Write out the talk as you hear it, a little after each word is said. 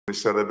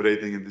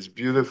celebrating in this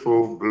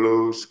beautiful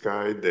blue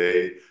sky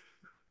day,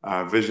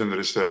 vision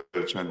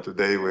research. And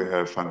today we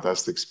have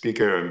fantastic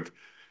speaker and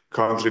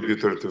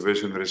contributor to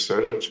vision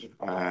research.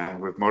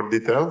 And with more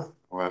detail,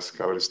 I'll ask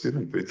our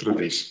student to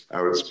introduce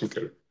our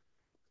speaker.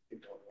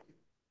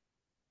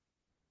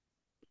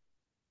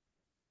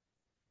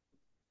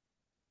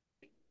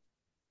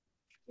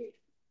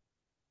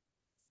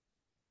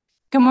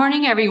 Good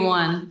morning,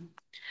 everyone.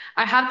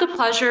 I have the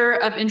pleasure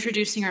of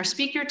introducing our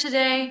speaker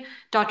today,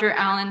 Dr.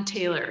 Alan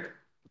Taylor.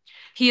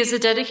 He is a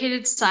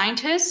dedicated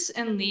scientist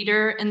and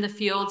leader in the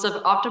fields of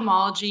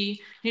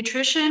ophthalmology,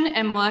 nutrition,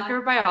 and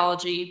molecular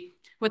biology,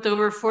 with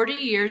over 40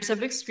 years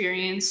of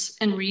experience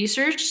in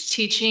research,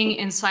 teaching,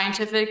 and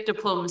scientific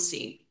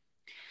diplomacy.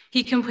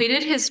 He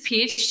completed his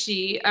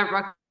PhD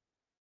at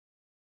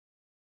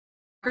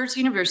Rutgers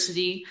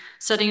University,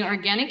 studying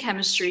organic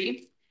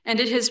chemistry, and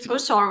did his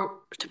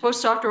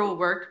postdoctoral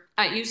work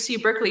at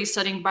UC Berkeley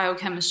studying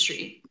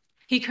biochemistry.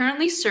 He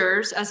currently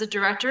serves as the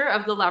director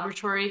of the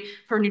Laboratory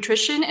for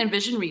Nutrition and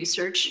Vision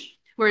Research,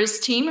 where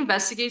his team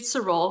investigates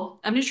the role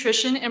of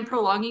nutrition in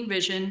prolonging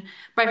vision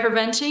by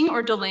preventing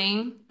or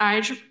delaying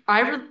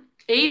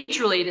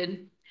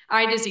age-related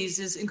eye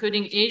diseases,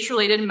 including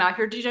age-related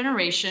macular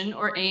degeneration,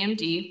 or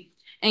AMD,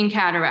 and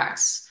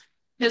cataracts.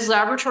 His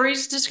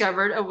laboratories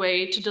discovered a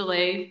way to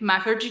delay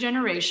macular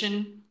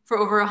degeneration for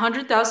over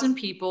 100,000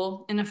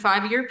 people in a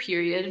 5-year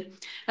period,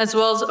 as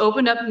well as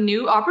opened up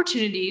new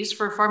opportunities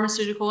for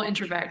pharmaceutical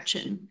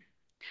intervention.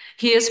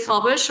 He has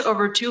published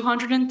over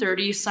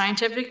 230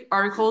 scientific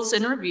articles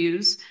and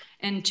reviews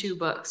and 2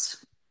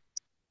 books.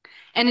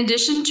 In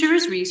addition to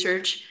his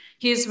research,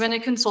 he has been a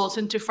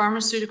consultant to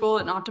pharmaceutical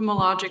and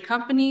ophthalmologic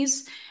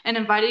companies, an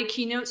invited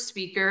keynote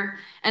speaker,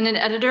 and an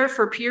editor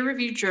for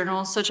peer-reviewed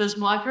journals such as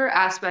Molecular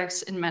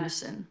Aspects in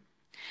Medicine.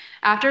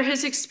 After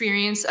his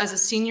experience as a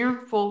senior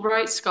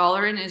Fulbright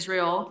scholar in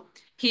Israel,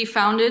 he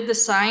founded the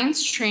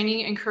Science Training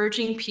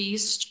Encouraging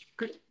Peace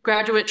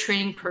Graduate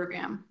Training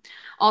Program,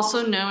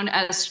 also known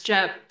as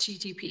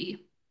JEP-TTP.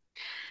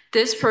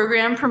 This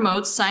program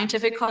promotes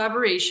scientific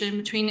collaboration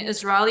between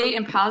Israeli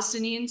and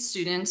Palestinian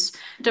students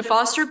to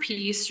foster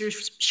peace through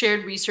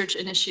shared research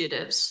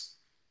initiatives.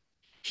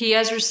 He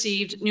has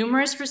received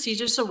numerous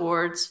prestigious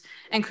awards,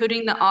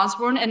 including the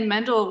Osborne and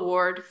Mendel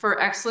Award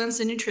for Excellence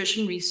in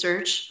Nutrition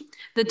Research,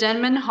 the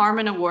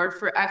Denman-Harmon Award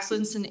for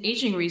Excellence in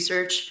Aging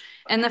Research,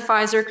 and the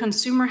Pfizer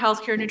Consumer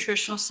Healthcare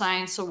Nutritional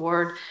Science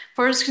Award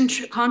for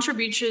his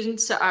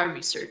contributions to eye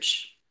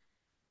research.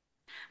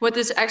 With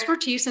his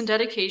expertise and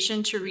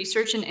dedication to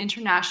research and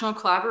international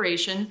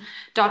collaboration,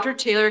 Dr.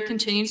 Taylor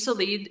continues to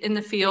lead in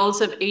the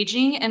fields of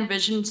aging and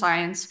vision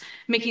science,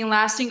 making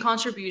lasting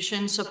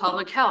contributions to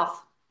public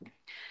health.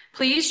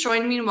 Please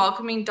join me in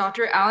welcoming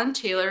Dr. Alan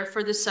Taylor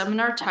for the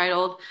seminar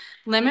titled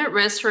Limit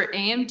Risk for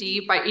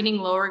AMD by Eating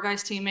Lower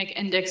Glycemic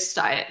Index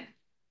Diet.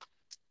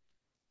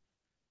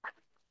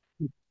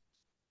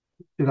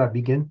 Should I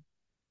begin?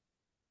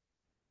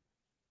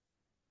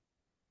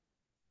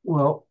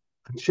 Well,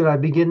 should I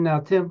begin now,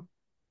 Tim?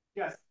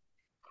 Yes.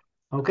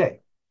 Okay.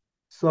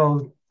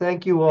 So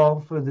thank you all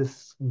for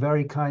this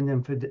very kind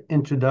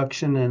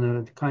introduction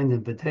and a kind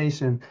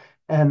invitation.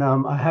 And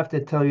I have to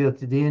tell you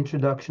that the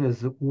introduction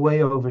is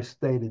way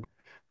overstated.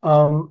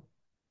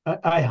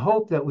 I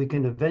hope that we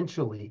can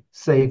eventually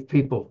save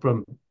people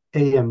from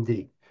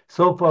AMD.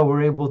 So far,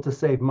 we're able to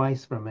save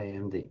mice from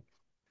AMD.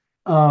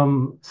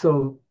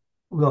 So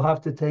we'll have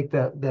to take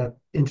that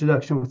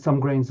introduction with some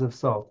grains of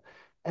salt.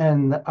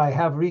 And I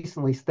have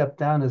recently stepped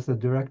down as the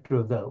director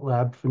of the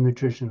Lab for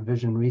Nutrition and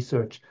Vision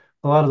Research.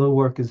 A lot of the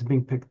work is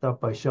being picked up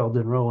by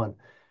Sheldon Rowan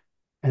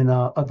and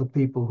other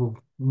people who've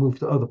moved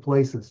to other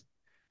places.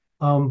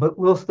 But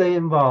we'll stay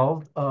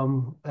involved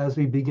as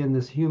we begin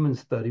this human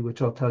study,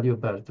 which I'll tell you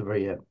about at the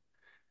very end.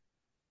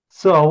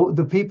 So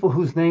the people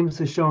whose names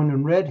are shown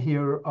in red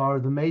here are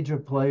the major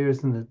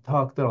players in the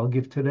talk that I'll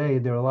give today.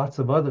 There are lots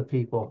of other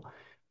people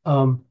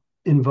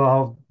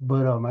involved,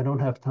 but I don't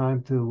have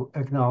time to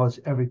acknowledge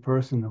every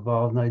person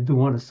involved. And I do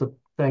want to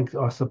thank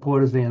our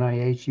supporters, the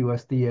NIH,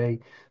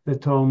 USDA, the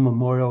Tome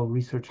Memorial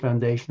Research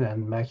Foundation,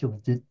 and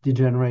Macular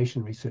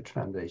Degeneration Research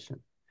Foundation.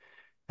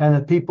 And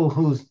the people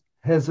whose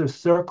heads are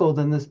circled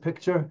in this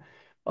picture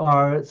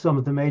are some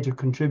of the major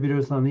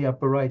contributors. On the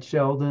upper right,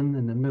 Sheldon,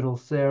 in the middle,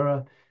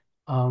 Sarah,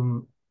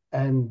 and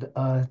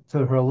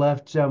to her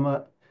left,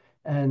 Gemma,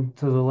 and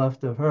to the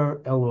left of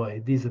her,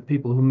 Eloy. These are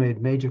people who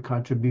made major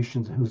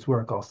contributions and whose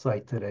work I'll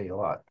cite today a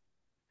lot.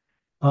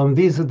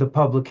 These are the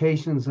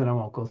publications, and I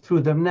won't go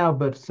through them now,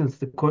 but since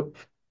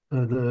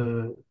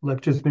the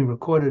lecture is being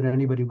recorded,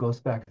 anybody who goes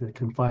back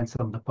can find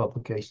some of the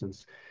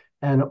publications.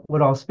 And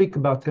what I'll speak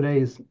about today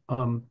is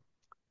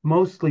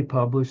mostly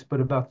published,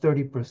 but about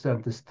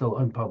 30% is still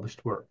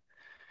unpublished work.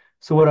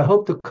 So what I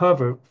hope to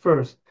cover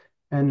first,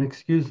 and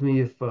excuse me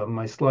if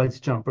my slides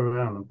jump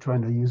around, I'm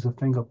trying to use a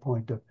finger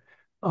pointer.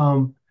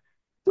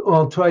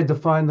 I'll try to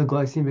define the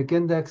glycemic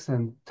index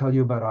and tell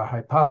you about our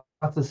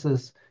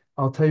hypothesis.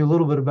 I'll tell you a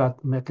little bit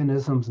about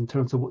mechanisms in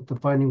terms of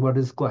defining what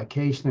is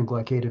glycation and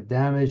glycative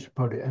damage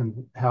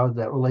and how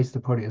that relates to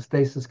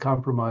proteostasis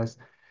compromise.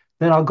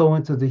 Then I'll go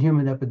into the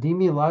human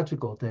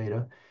epidemiological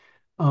data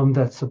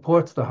that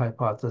supports the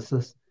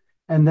hypothesis.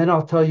 And then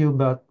I'll tell you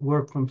about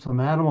work from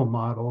some animal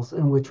models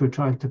in which we're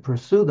trying to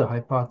pursue the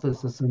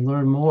hypothesis and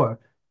learn more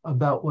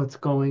about what's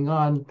going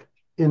on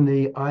in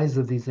the eyes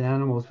of these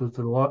animals with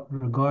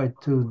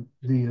regard to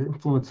the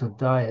influence of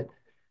diet.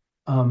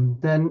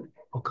 Then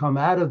I'll come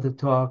out of the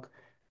talk,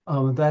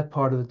 that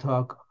part of the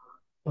talk,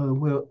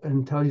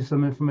 and tell you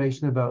some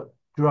information about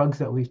drugs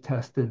that we've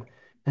tested.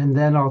 And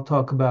then I'll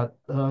talk about,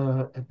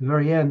 at the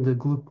very end, the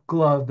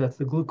GLOVE, that's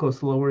the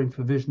glucose lowering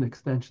for vision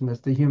extension,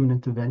 that's the human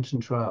intervention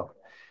trial,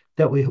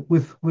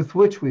 with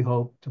which we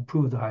hope to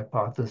prove the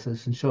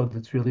hypothesis and show that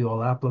it's really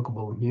all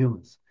applicable in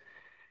humans.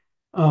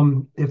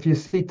 If you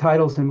see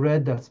titles in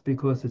red, that's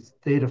because it's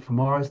data from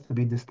ours to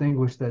be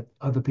distinguished that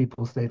other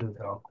people's data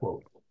that I'll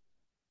quote.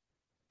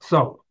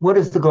 So what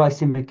is the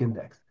glycemic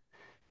index?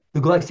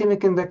 The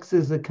glycemic index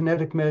is a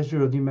kinetic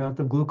measure of the amount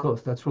of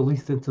glucose that's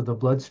released into the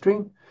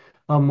bloodstream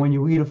when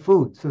you eat a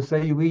food. So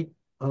say you eat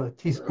a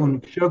teaspoon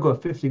of sugar or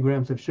 50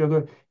 grams of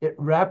sugar, it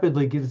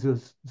rapidly gives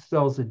us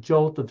cells a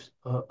jolt of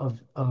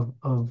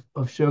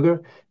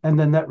sugar, and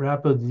then that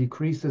rapidly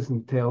decreases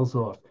and tails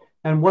off.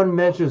 And one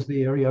measures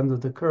the area under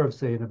the curve,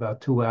 say in about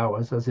 2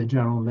 hours, as a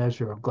general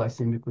measure of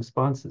glycemic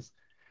responses.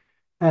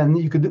 And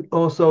you could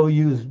also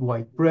use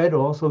white bread,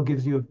 also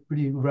gives you a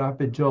pretty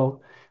rapid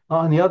jolt.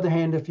 On the other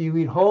hand, if you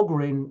eat whole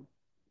grain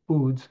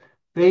foods,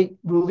 they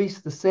release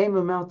the same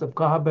amount of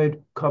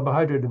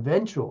carbohydrate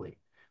eventually,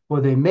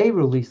 or they may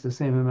release the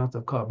same amount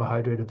of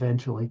carbohydrate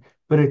eventually,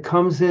 but it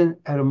comes in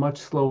at a much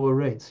slower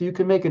rate. So you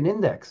can make an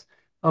index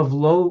of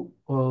low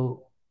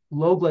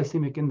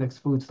glycemic index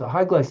foods to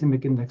high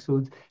glycemic index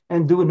foods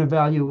and do an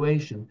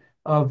evaluation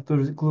of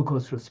the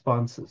glucose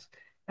responses.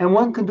 And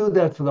one can do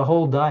that for the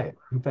whole diet,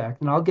 in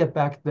fact, and I'll get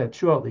back to that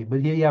shortly.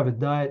 But here you have a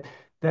diet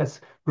that's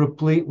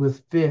replete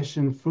with fish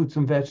and fruits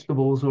and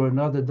vegetables, or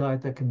another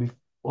diet that can be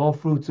all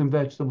fruits and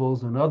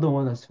vegetables, another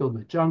one that's filled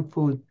with junk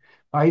food,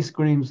 ice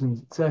creams, and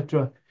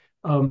etc.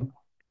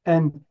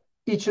 And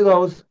each of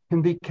those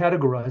can be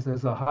categorized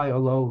as a high or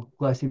low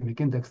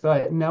glycemic index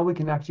diet. And now we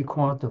can actually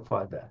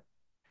quantify that.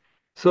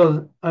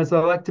 So as I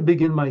like to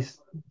begin my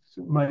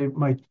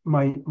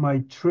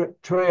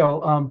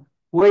trail,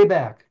 way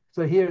back.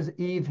 So here's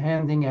Eve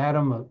handing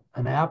Adam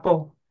an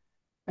apple,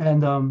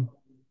 and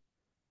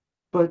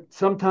but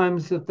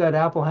sometimes if that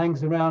apple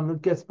hangs around,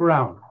 it gets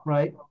brown,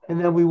 right? And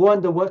then we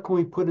wonder what can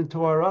we put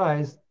into our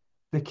eyes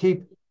to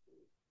keep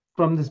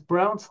from this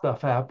brown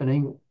stuff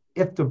happening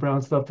if the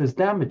brown stuff is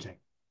damaging.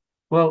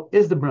 Well,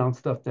 is the brown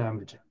stuff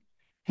damaging?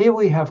 Here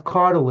we have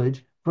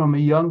cartilage from a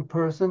young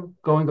person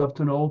going up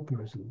to an old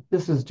person.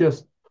 This is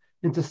just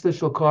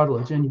interstitial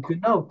cartilage, and you can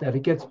note that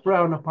it gets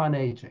brown upon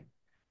aging.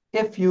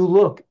 If you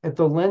look at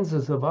the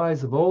lenses of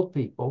eyes of old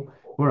people,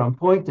 where I'm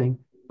pointing,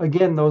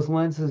 again, those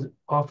lenses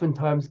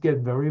oftentimes get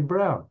very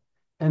brown.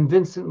 And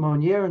Vincent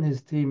Monnier and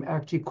his team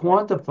actually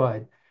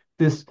quantified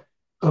this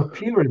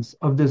appearance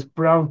of this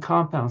brown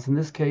compounds. In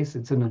this case,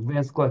 it's an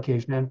advanced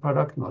glycation end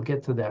product, and I'll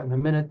get to that in a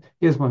minute.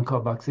 Here's one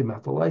called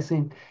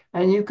carboxymethyl.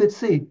 And you could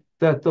see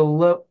that the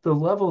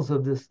levels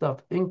of this stuff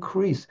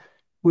increase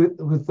with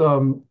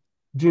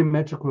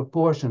geometric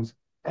proportions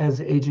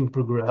as aging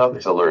progresses.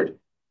 Health alert.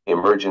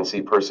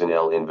 Emergency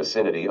personnel in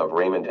vicinity of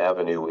Raymond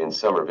Avenue in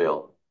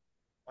Somerville.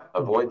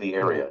 Avoid the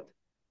area.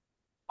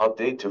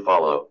 Update to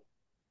follow.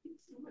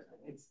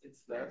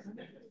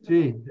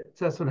 Gee,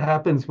 that's what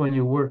happens when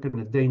you work in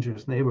a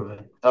dangerous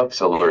neighborhood.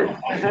 Health alert.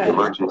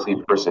 Emergency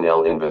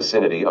personnel in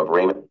vicinity of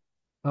Raymond.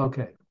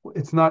 Okay,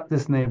 it's not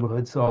this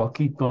neighborhood, so I'll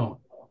keep going.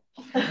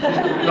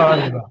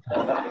 Sorry about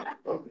that.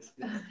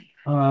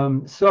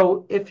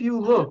 So if you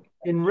look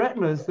in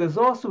retinas, there's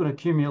also an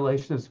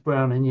accumulation of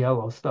brown and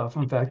yellow stuff.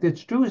 In fact,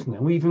 it's drusen. And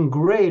we even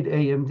grade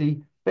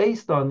AMD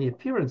based on the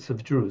appearance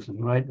of drusen,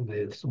 right?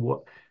 There's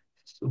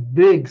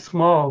big,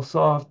 small,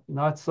 soft,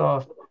 not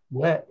soft,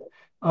 wet.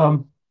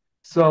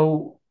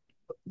 So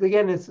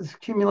again, it's this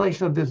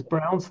accumulation of this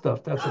brown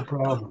stuff that's a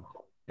problem.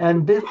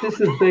 And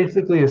this is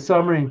basically a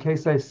summary, in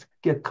case I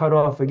get cut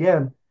off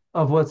again,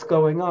 of what's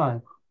going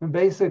on. And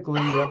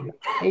basically,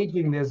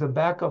 aging, there's a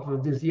backup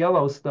of this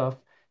yellow stuff,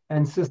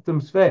 and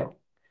systems fail,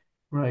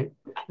 right?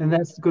 And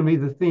that's going to be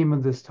the theme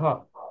of this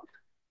talk.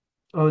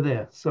 Oh,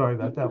 there. Sorry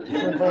about that.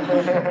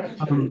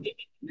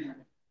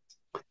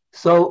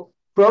 So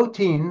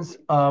proteins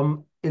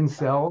in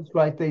cells,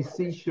 right? They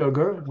see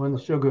sugar when the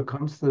sugar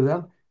comes to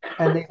them,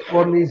 and they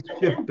form these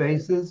shift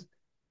bases,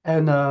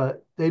 and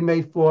they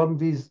may form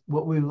these,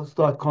 what we will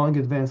start calling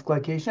advanced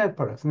glycation end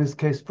products, in this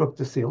case,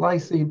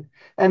 fructosylysine,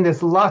 and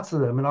there's lots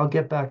of them, and I'll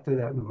get back to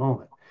that in a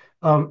moment.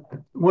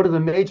 One of the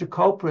major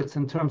culprits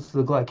in terms of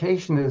the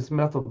glycation is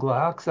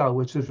methylglyoxal,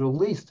 which is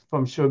released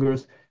from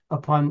sugars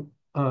upon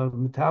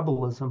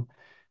metabolism.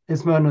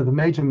 It's one of the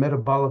major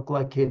metabolic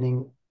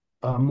glycating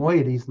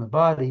moieties in the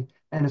body,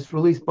 and it's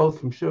released both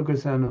from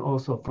sugars and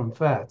also from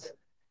fats.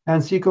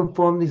 And so you can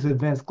form these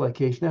advanced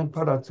glycation end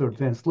products or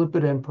advanced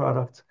lipid end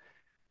products.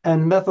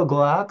 And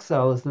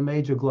methylglyoxal is the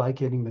major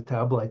glycating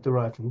metabolite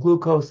derived from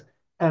glucose.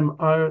 And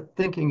our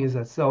thinking is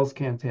that cells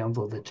can't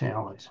handle the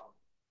challenge.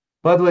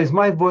 By the way, is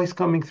my voice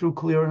coming through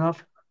clear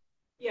enough?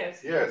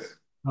 Yes. Yes.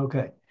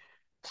 Okay.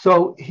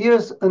 So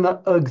here's an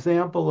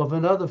example of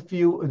another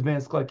few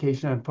advanced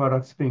glycation end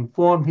products being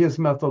formed. Here's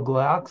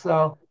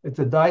methylglyoxal. It's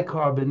a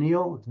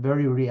dicarbonyl. It's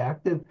very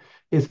reactive.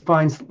 It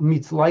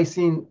meets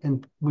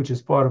lysine, which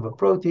is part of a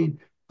protein,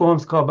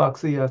 forms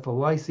carboxyethyl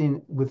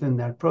lysine within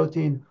that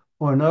protein.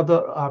 Or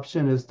another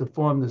option is to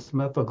form this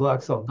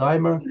methylglyoxal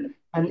dimer.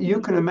 And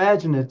you can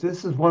imagine that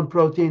this is one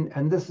protein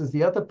and this is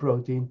the other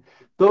protein.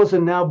 Those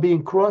are now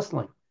being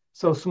cross-linked.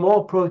 So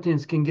small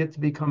proteins can get to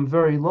become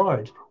very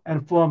large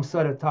and form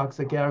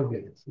cytotoxic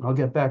aggregates. And I'll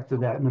get back to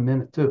that in a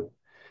minute too.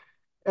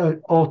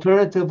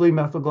 Alternatively,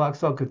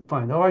 methylglyoxal could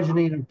find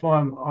arginine and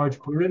form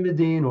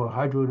argpyrimidine or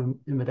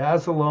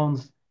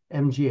hydroimidazoles,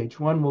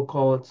 MGH1 we'll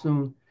call it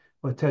soon,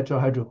 or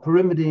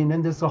tetrahydropyrimidine.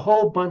 And there's a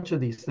whole bunch of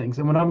these things.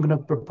 And what I'm going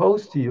to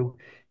propose to you,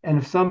 and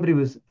if somebody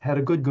had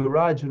a good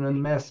garage and a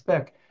mass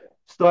spec,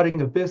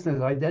 starting a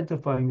business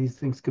identifying these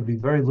things could be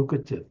very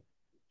lucrative.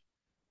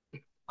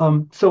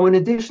 So in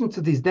addition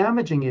to these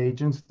damaging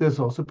agents, there's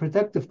also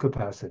protective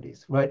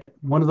capacities, right?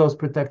 One of those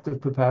protective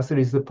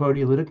capacities, the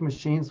proteolytic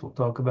machines, we'll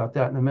talk about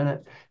that in a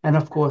minute, and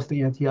of course the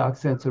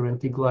antioxidants or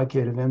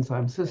anti-glycative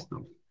enzyme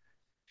systems.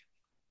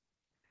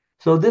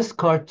 So this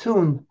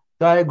cartoon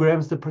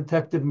diagrams the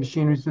protective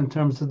machineries in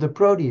terms of the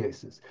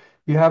proteases.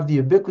 You have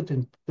the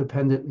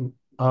ubiquitin-dependent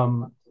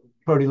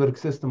proteolytic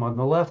system on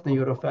the left and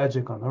the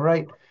autophagic on the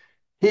right.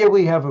 Here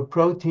we have a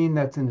protein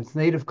that's in its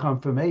native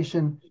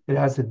conformation. It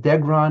has a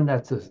degron,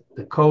 that's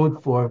the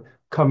code for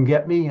come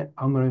get me.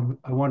 I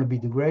want to be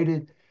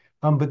degraded,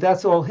 but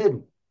that's all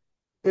hidden.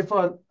 If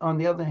on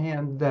the other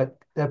hand,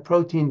 that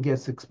protein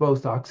gets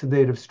exposed to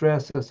oxidative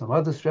stress or some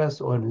other stress,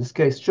 or in this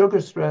case,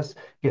 sugar stress,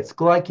 gets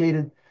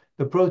glycated,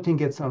 the protein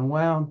gets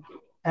unwound,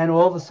 and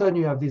all of a sudden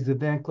you have these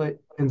advanced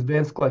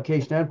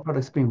glycation end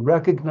products being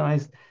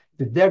recognized.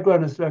 The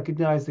degron is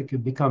recognized, it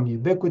can become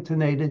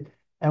ubiquitinated,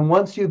 and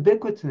once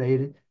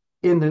ubiquitinated,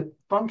 in the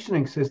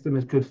functioning system,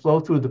 it could flow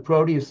through the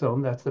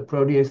proteasome, that's the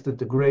protease that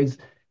degrades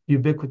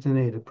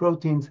ubiquitinated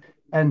proteins,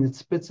 and it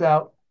spits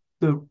out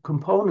the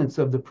components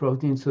of the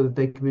protein so that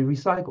they can be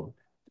recycled.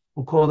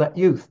 We'll call that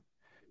youth.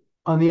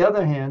 On the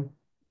other hand,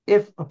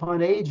 if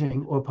upon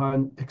aging or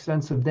upon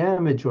extensive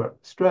damage or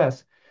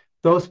stress,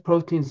 those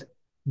proteins,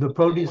 the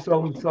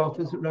proteasome itself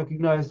isn't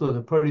recognized or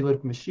the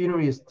proteolytic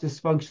machinery is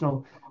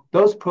dysfunctional,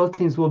 those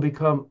proteins will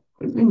become,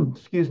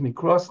 excuse me,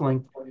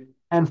 cross-linked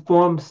and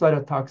form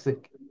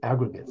cytotoxic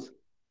aggregates.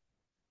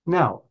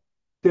 Now,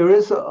 there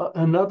is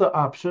another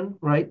option,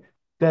 right?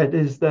 That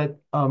is that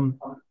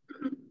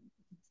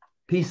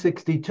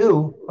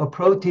P62, a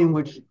protein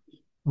which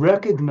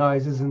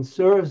recognizes and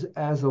serves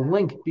as a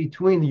link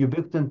between the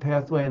ubiquitin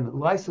pathway and the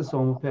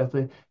lysosomal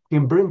pathway,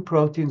 can bring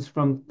proteins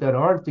that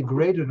aren't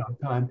degraded on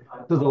time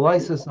to the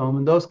lysosome,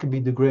 and those can be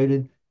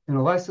degraded in a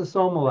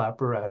lysosomal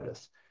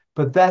apparatus.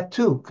 But that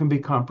too can be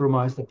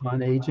compromised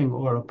upon aging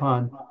or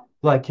upon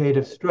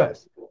glycative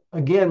stress,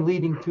 again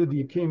leading to the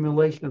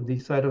accumulation of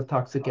these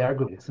cytotoxic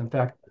aggregates. In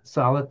fact,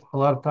 a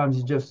lot of times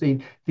you just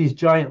see these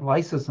giant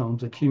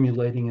lysosomes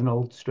accumulating in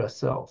old stress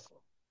cells.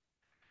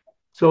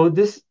 So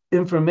this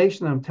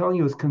information I'm telling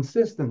you is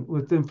consistent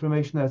with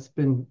information that's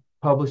been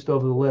published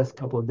over the last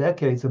couple of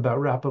decades about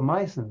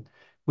rapamycin,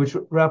 which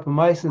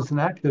rapamycin is an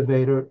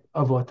activator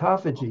of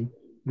autophagy.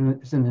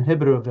 It's an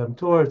inhibitor of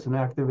mTOR, it's an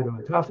activator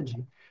of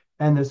autophagy,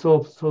 and it's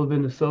also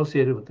been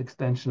associated with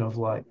extension of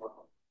life.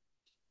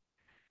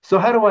 So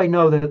how do I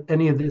know that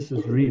any of this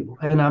is real?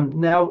 And I'm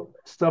now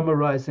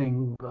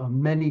summarizing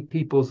many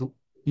people's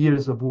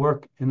years of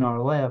work in our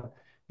lab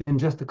in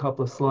just a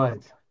couple of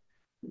slides.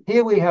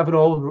 Here we have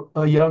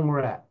a young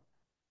rat.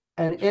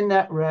 And in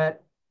that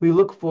rat, we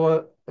look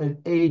for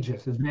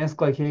agents, advanced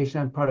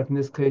glycation end product, in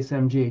this case,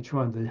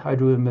 MGH1, the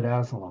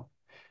hydroimidazolone.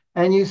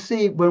 And you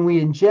see, when we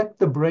inject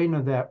the brain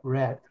of that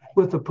rat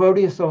with the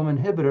proteasome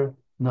inhibitor,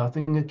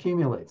 nothing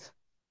accumulates.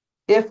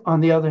 If, on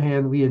the other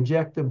hand, we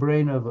inject the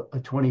brain of a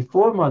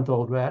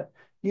 24-month-old rat,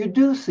 you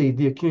do see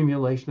the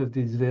accumulation of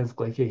these advanced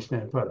glycation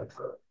end products.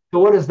 So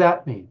what does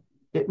that mean?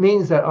 It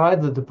means that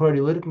either the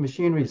proteolytic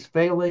machinery is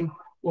failing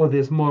or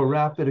there's more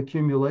rapid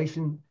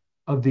accumulation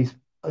of these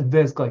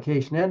advanced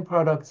glycation end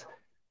products.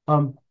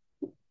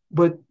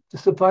 But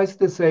suffice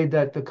to say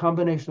that the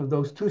combination of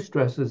those two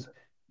stresses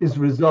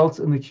results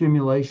in the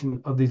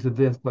accumulation of these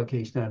advanced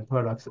glycation end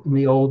products in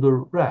the older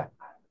rat.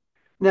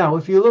 Now,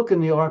 if you look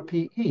in the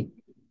RPE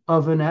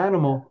of an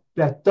animal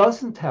that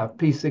doesn't have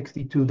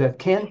P62, that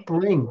can't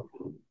bring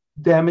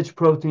damaged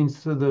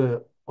proteins to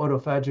the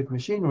autophagic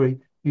machinery,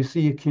 you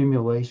see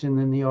accumulation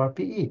in the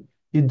RPE.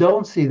 You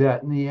don't see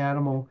that in the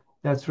animal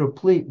that's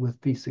replete with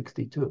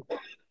P62.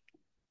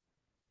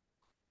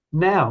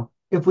 Now,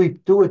 if we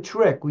do a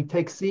trick, we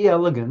take C.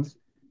 elegans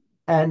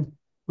and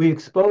we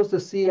expose the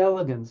C.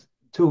 elegans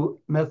to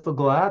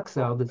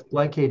methylglyoxal, this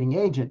glycating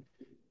agent.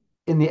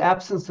 In the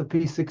absence of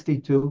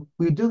P62,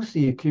 we do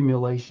see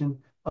accumulation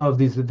of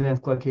these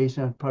advanced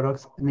glycation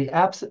products.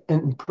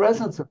 In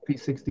presence of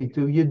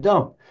P62, you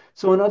don't.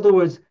 So in other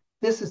words,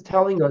 this is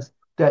telling us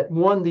that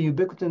one, the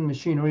ubiquitin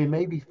machinery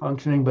may be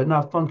functioning, but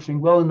not functioning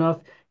well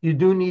enough. You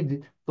do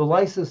need the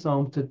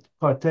lysosome to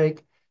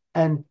partake.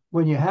 And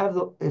when you have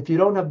if you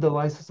don't have the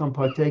lysosome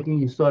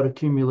partaking, you start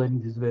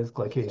accumulating these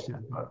vasoglycation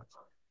end products.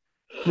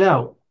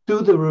 Now,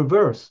 do the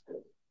reverse.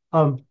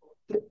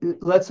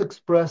 Let's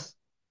express,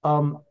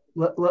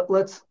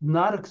 let's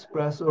not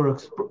express or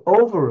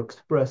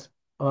overexpress,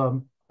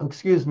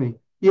 overexpress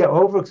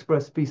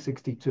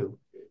P62.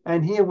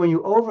 And here, when you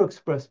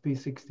overexpress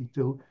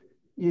P62,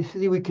 you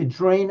see we could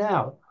drain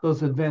out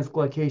those advanced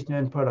glycation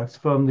end products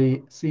from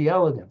the C.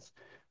 elegans.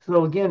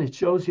 So again, it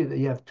shows you that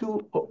you have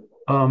two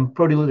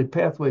proteolytic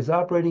pathways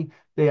operating.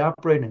 They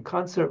operate in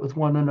concert with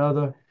one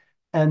another,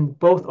 and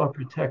both are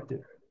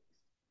protected.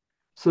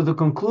 So the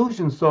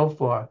conclusions so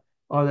far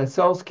are that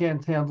cells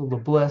can't handle the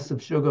blast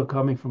of sugar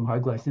coming from high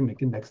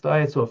glycemic index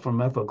diets or from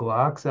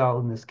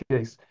methylglyoxal in this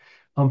case.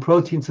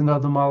 Proteins and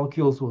other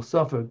molecules will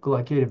suffer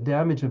glycative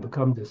damage and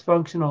become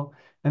dysfunctional,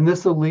 and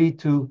this will lead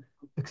to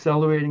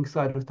accelerating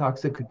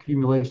cytotoxic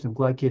accumulation of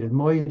glycated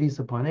moieties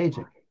upon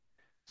aging.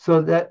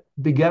 So that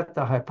begat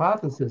the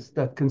hypothesis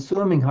that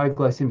consuming high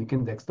glycemic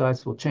index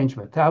diets will change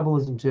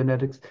metabolism,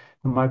 genetics,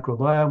 and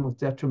microbiome with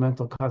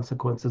detrimental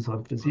consequences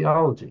on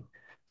physiology.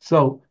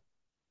 So,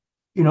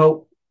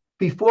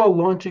 before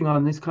launching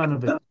on this kind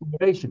of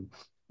exploration,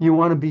 you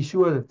want to be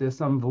sure that there's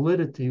some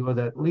validity or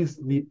that at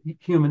least the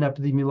human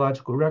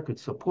epidemiological record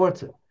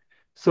supports it.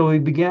 So we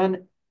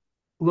began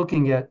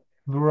looking at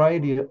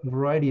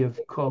variety of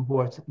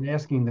cohorts and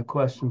asking the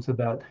questions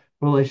about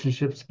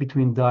relationships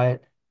between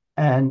diet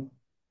and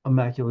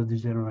macular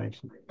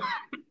degeneration.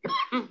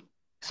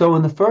 So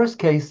in the first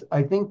case,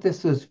 I think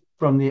this is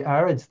from the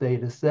ARIDS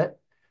data set.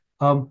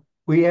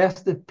 We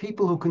asked the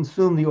people who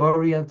consume the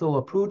Oriental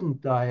or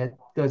prudent diet,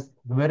 the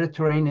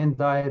Mediterranean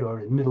diet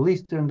or Middle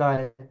Eastern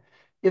diet,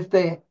 if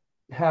they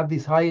have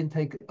these high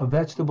intake of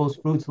vegetables,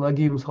 fruits,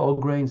 legumes, whole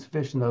grains,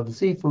 fish, and other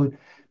seafood,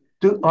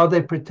 are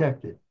they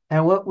protected?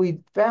 And what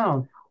we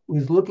found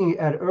was looking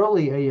at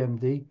early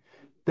AMD,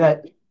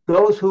 that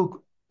those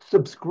who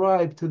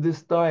subscribe to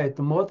this diet,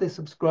 the more they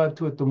subscribe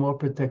to it, the more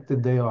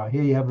protected they are.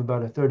 Here you have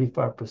about a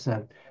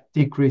 35%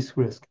 decreased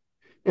risk.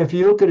 If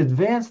you look at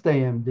advanced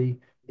AMD,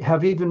 you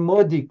have even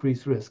more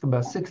decreased risk,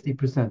 about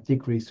 60%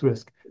 decreased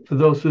risk for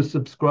those who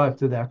subscribe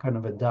to that kind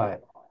of a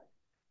diet.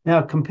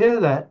 Now compare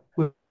that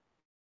with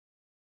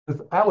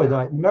our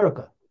diet in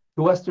America,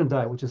 the Western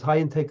diet, which is high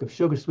intake of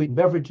sugar, sweetened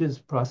beverages,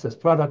 processed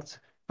products,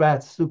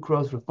 fats,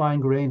 sucrose,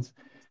 refined grains,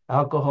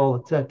 alcohol,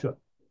 etc.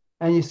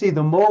 And you see,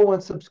 the more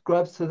one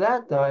subscribes to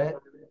that diet,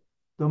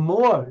 the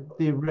more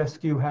the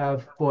risk you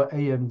have for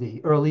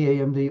AMD, early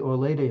AMD or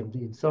late AMD.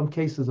 In some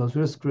cases, those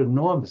risks are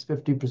enormous,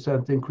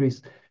 50%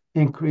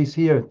 increase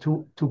here,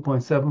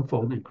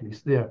 2.7-fold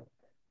increase there.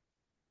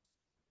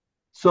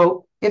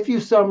 So if you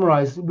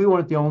summarize, we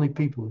weren't the only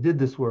people who did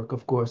this work,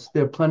 of course.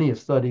 There are plenty of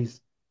studies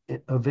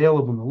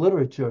available in the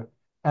literature,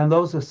 and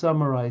those are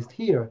summarized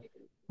here.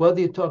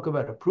 Whether you talk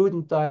about a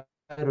prudent diet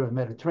or a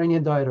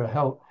Mediterranean diet or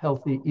a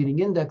healthy eating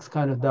index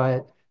kind of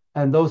diet,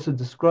 and those are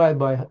described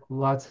by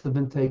lots of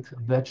intakes of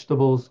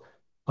vegetables,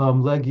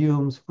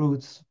 legumes,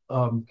 fruits,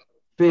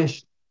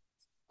 fish,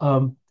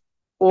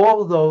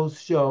 all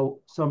those show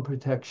some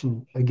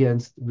protection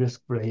against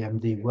risk for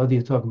AMD, whether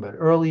you're talking about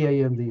early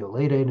AMD or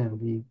late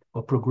AMD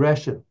or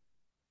progression.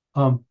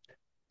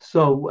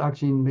 So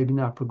actually, maybe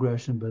not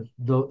progression, but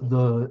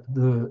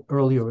the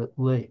earlier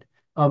late.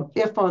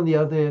 If on the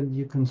other end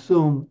you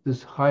consume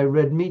this high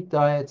red meat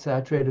diet,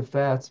 saturated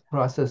fats,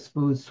 processed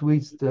foods,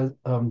 sweets,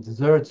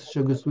 desserts,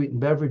 sugar sweetened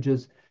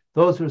beverages,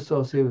 those are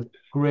associated with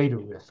greater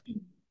risk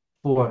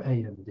for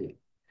AMD.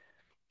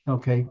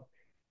 Okay.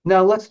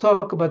 Now let's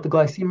talk about the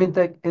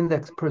glycemic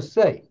index per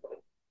se.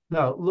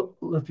 Now,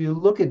 if you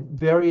look at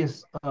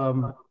various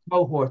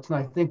cohorts, and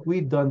I think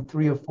we've done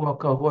 3 or 4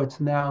 cohorts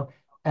now,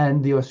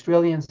 and the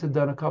Australians have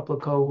done a couple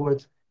of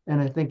cohorts,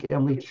 and I think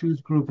Emily Chu's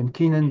group and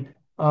Keenan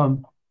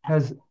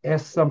has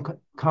asked some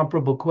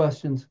comparable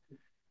questions.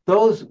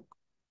 Those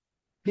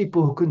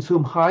people who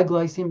consume high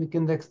glycemic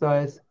index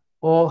diets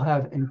all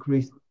have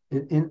increased,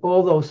 in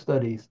all those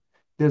studies,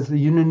 there's the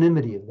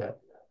unanimity of that.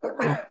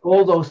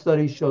 All those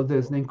studies show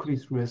there's an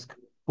increased risk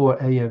for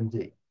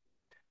AMD.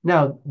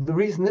 Now, the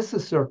reason this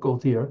is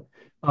circled here,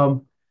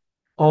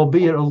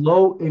 albeit a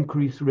low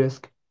increased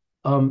risk,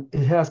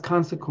 it has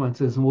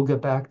consequences, and we'll get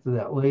back to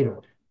that later.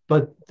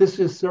 But this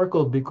is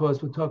circled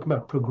because we're talking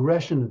about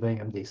progression of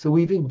AMD. So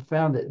we've even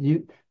found that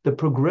the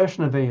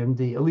progression of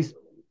AMD, at least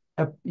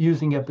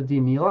using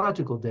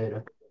epidemiological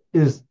data,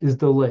 is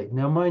delayed.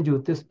 Now, mind you,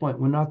 at this point,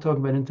 we're not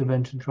talking about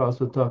intervention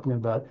trials, we're talking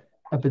about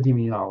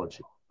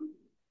epidemiology.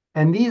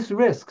 And these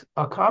risks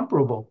are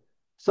comparable.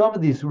 Some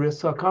of these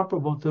risks are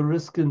comparable to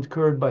risks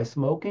incurred by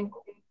smoking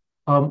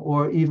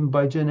or even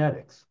by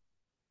genetics.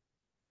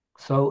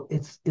 So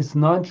it's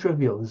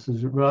non-trivial. This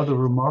is rather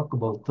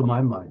remarkable to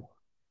my mind.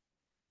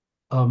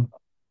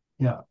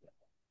 Yeah.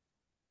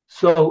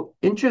 So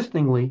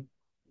interestingly,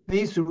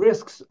 these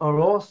risks are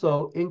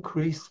also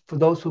increased for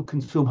those who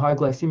consume high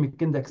glycemic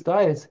index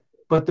diets,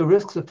 but the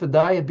risks are for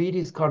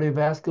diabetes,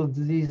 cardiovascular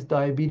disease,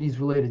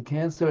 diabetes-related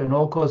cancer, and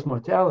all-cause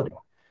mortality.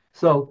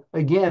 So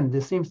again, there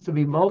seems to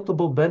be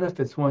multiple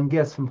benefits one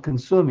gets from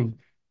consuming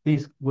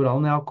these, what I'll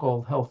now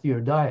call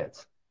healthier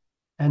diets.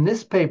 And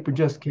this paper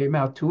just came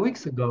out 2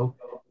 weeks ago,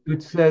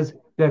 which says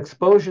the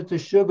exposure to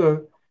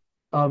sugar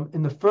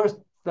in the first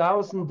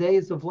 1,000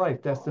 days of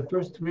life, that's the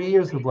first 3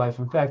 years of life.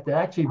 In fact, it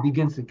actually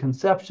begins at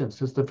conception,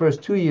 so it's the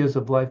first 2 years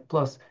of life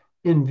plus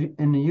in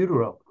the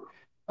utero.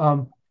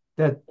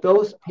 That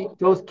those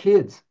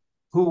kids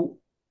who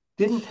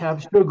didn't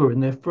have sugar in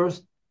their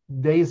first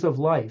days of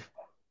life,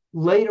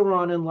 later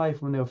on in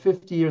life, when they were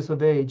 50 years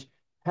of age,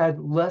 had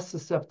less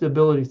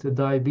susceptibility to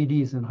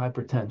diabetes and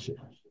hypertension.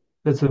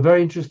 That's a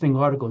very interesting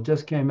article,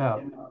 just came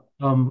out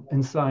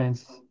in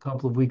Science a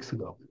couple of weeks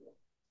ago.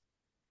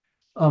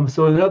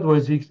 So in other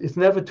words, it's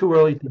never too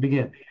early to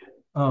begin.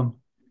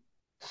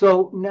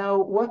 So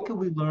now what can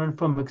we learn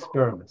from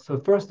experiments? So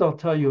first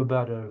I'll tell you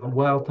about a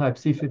wild type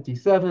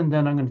C57,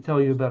 then I'm going to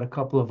tell you about a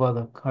couple of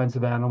other kinds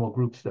of animal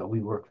groups that we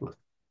worked with.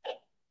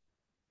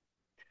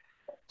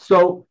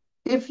 So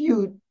if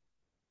you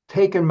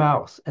take a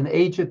mouse and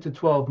age it to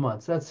 12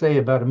 months, let's say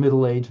about a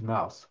middle-aged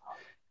mouse,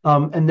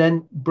 and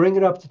then bring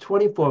it up to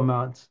 24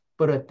 months,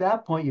 but at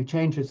that point you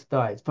change its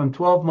diet. From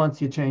 12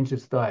 months, you change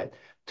its diet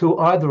to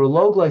either a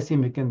low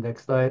glycemic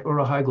index diet or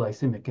a high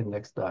glycemic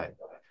index diet.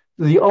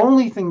 The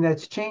only thing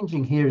that's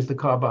changing here is the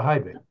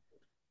carbohydrate.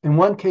 In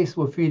one case,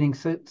 we're feeding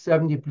 70%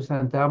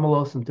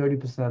 amylose and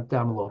 30%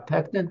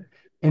 amylopectin.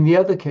 In the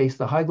other case,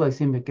 the high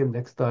glycemic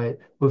index diet,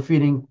 we're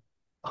feeding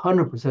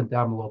 100%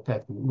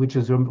 amylopectin, which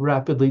is a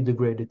rapidly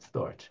degraded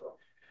starch.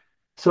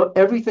 So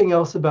everything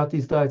else about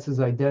these diets is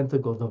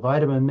identical: the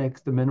vitamin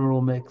mix, the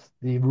mineral mix,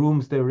 the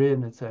rooms they're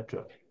in,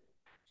 etc.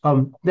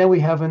 Then we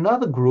have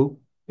another group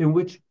in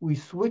which we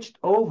switched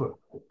over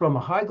from a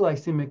high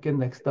glycemic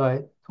index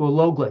diet to a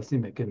low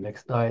glycemic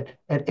index diet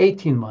at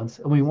 18 months.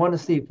 And we want to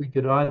see if we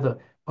could either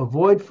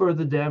avoid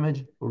further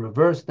damage or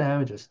reverse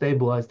damage or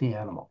stabilize the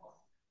animal.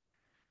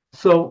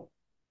 So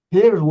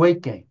here's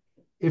weight gain.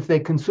 If they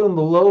consume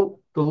the low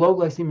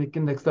glycemic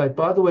index diet,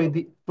 by the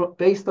way,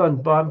 based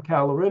on bomb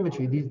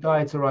calorimetry, these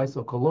diets are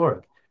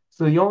isocaloric.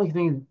 So the only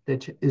thing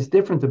that is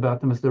different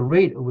about them is the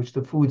rate at which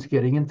the food's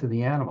getting into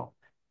the animal,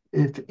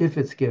 if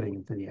it's getting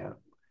into the animal.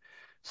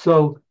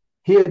 So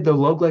here, the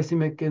low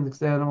glycemic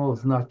index animal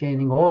is not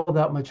gaining all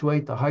that much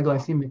weight. The high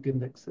glycemic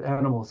index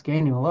animal is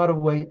gaining a lot of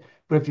weight.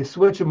 But if you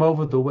switch them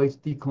over, the weights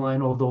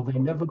decline, although they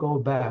never go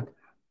back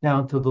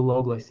down to the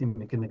low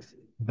glycemic index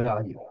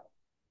value.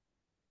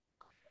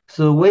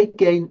 So weight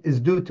gain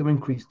is due to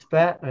increased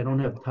fat. I don't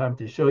have time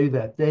to show you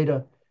that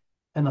data.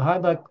 And the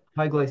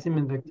high glycemic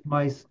index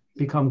mice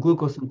become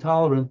glucose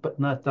intolerant, but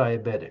not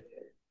diabetic.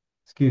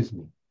 Excuse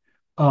me.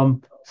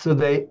 So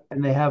they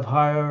have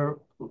higher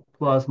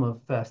plasma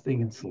fasting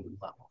insulin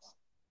levels.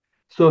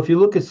 So if you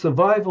look at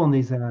survival in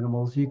these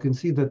animals, you can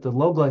see that the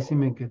low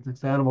glycemic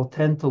index animal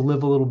tend to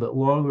live a little bit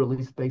longer, at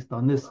least based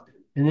on this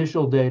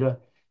initial data.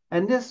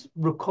 And this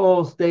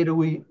recalls data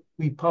we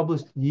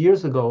published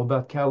years ago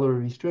about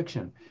calorie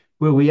restriction,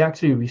 where we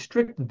actually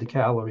restricted the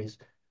calories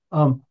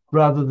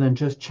rather than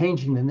just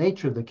changing the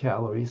nature of the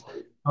calories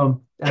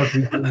as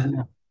we do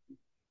now.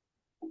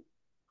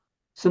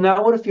 So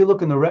now what if you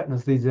look in the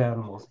retinas of these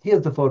animals?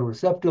 Here's the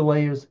photoreceptor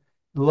layers,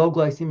 the low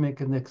glycemic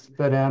index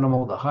fed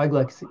animal, the high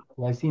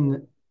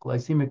glycemic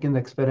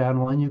index fed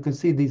animal, and you can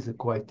see these are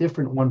quite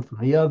different one from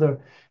the other.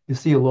 You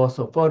see a loss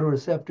of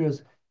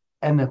photoreceptors,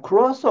 and the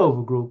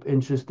crossover group,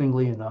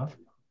 interestingly enough,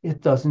 it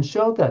doesn't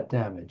show that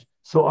damage.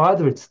 So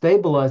either it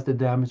stabilized the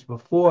damage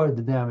before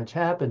the damage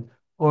happened,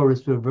 or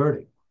it's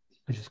reverting,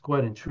 which is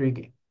quite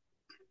intriguing.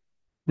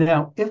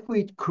 Now, if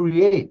we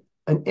create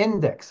an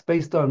index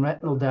based on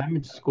retinal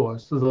damage score,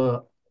 so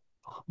the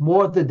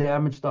more the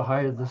damage, the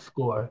higher the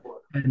score.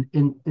 And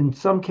in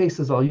some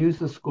cases, I'll use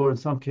the score. In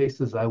some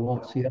cases, I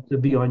won't. So you have to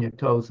be on your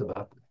toes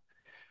about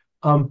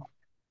this.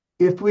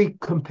 If we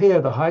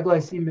compare the high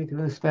glycemic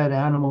index fed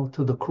animal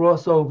to the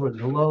crossover and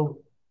the low,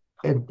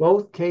 in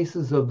both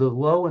cases of the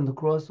low and the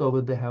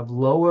crossover, they have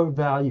lower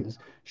values,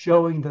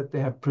 showing that they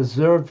have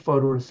preserved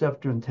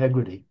photoreceptor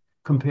integrity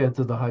compared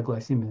to the high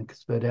glycemic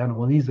index fed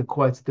animal. These are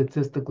quite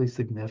statistically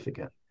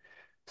significant.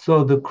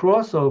 So the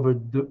crossover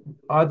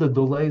either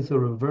delays or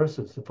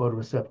reverses the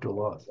photoreceptor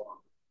loss.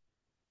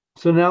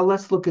 So now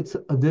let's look at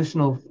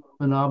additional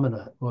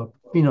phenomena or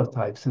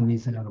phenotypes in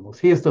these animals.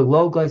 Here's the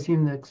low glycemic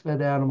index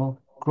fed animal,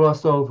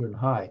 crossover, and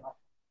high.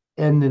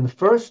 And in the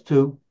first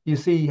two, you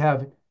see you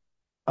have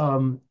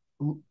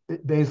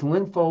basal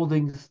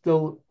infolding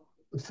still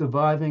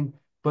surviving,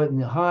 but in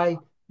the high,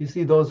 you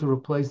see those are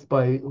replaced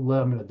by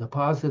laminar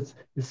deposits.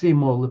 You see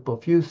more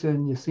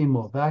lipofuscin, you see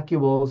more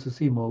vacuoles, you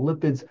see more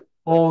lipids,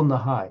 all in the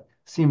high.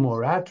 See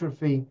more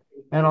atrophy,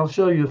 and I'll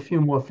show you a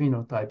few more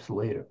phenotypes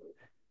later.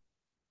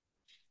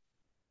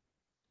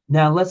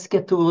 Now let's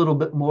get to a little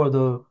bit more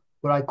of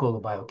what I call the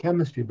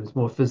biochemistry, but it's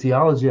more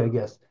physiology, I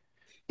guess.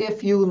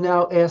 If you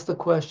now ask the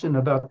question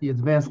about the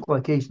advanced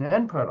glycation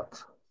end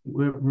products,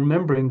 we're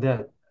remembering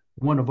that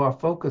one of our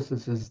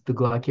focuses is the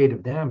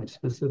glycative damage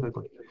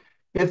specifically.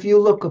 If you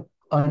look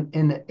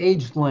in the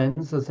aged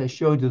lens, as I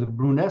showed you the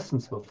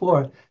brunescence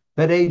before,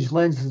 that aged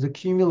lens is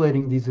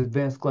accumulating these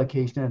advanced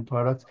glycation end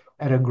products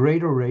at a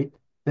greater rate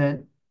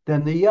than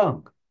the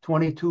young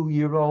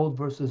 22-year-old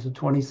versus a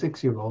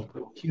 26-year-old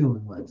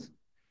human lens.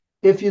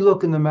 If you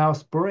look in the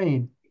mouse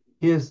brain,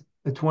 here's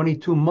a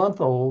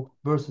 22-month-old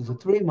versus a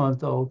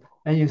 3-month-old,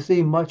 and you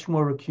see much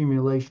more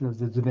accumulation of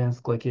the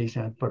advanced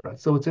glycation end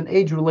products. So it's an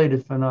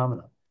age-related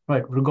phenomenon,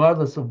 right,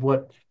 regardless of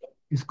what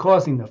is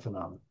causing the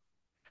phenomenon.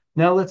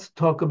 Now let's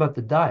talk about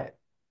the diet.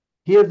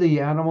 Here, the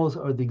animals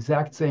are the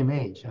exact same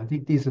age. I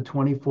think these are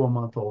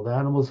 24-month-old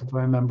animals, if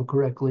I remember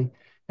correctly.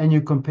 And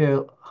you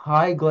compare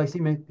high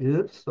glycemic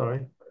index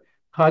to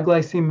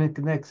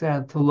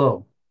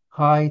low,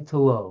 high to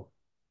low,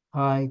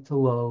 high to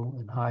low,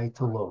 and high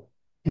to low.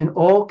 In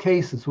all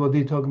cases, whether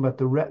you're talking about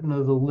the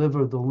retina, the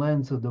liver, the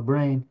lens, or the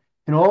brain,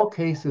 in all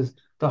cases,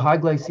 the high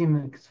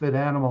glycemic fed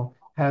animal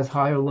has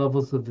higher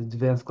levels of the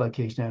advanced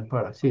glycation end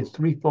products. See, it's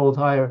threefold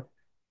higher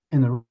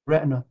in the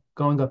retina,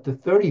 going up to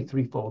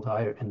 33-fold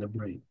higher in the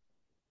brain.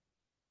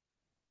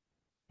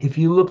 If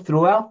you look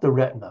throughout the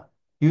retina,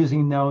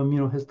 using now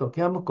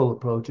immunohistochemical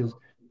approaches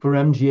for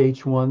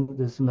MGH1,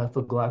 this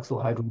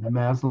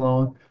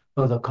methylgalactohydrogenamazolone,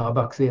 or the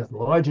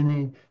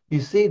carboxyethylarginine, you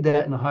see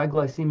that in a high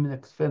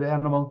glycemic fed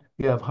animal,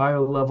 you have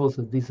higher levels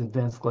of these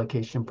advanced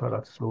glycation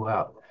products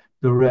throughout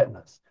the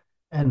retinas.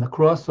 And the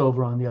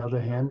crossover, on the other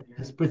hand,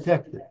 is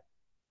protected.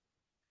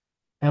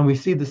 And we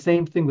see the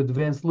same thing with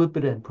advanced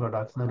lipid end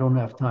products, and I don't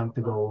have time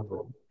to go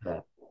over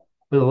that.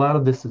 But a lot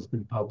of this has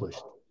been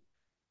published.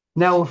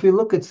 Now, if we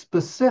look at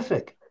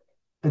specific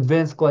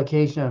advanced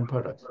glycation end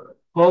products,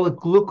 call it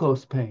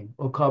glucosane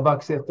or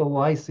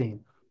carboxyethylysine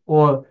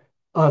or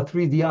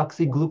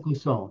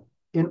 3-deoxyglucosone.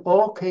 In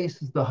all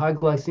cases, the high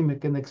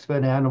glycemic index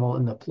fed animal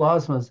in the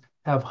plasmas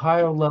have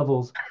higher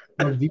levels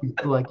of these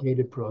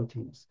glycated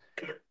proteins.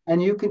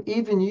 And you can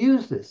even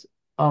use this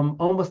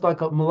almost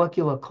like a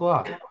molecular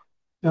clock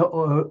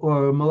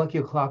or a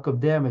molecular clock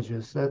of damage,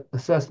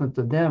 assessment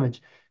of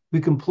damage.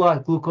 We can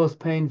plot glucose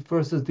pain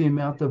versus the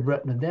amount of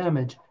retina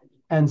damage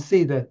and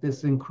see that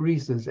this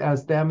increases.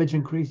 As damage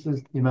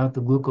increases, the amount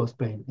of glucose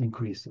pain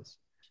increases.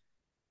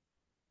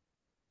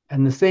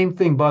 And the same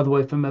thing, by the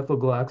way, for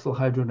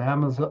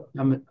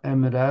methylgalactohydrogenamazolone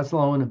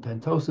and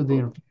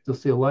pentosidine and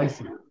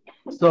phenylysine.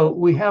 So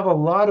we have a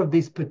lot of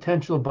these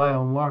potential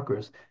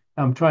biomarkers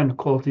I'm trying to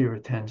call to your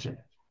attention.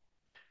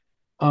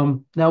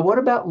 Now, what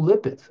about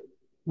lipids?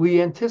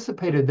 We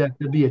anticipated that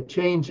there'd be a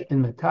change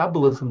in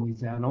metabolism of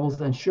these animals,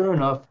 and sure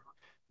enough,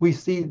 we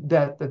see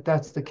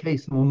that's the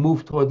case, and we'll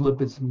move toward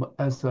lipids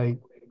as I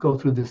go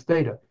through this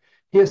data.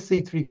 Here's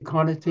C3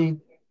 carnitine.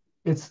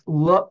 It's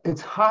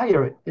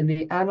higher in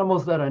the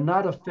animals that are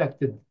not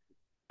affected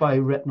by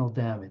retinal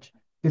damage.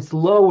 It's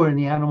lower in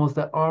the animals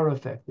that are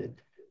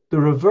affected. The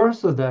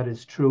reverse of that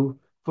is true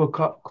for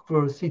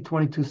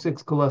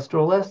C22,6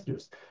 cholesterol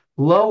esters.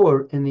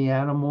 Lower in the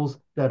animals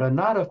that are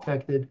not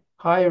affected,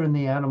 higher in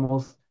the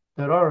animals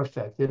that are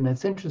affected. And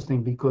it's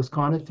interesting because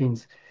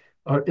carnitines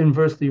are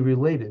inversely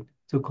related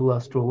to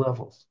cholesterol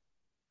levels.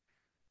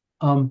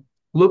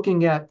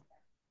 Looking at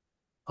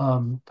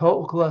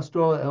total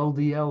cholesterol,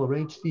 LDL or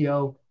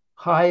HDL,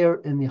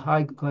 higher in the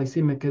high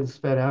glycemic index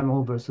fed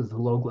animal versus the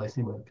low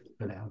glycemic index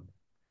fed animal.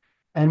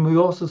 And we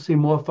also see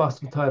more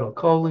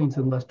phosphatidylcholines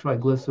and less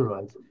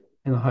triglycerides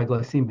in the high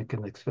glycemic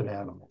index fed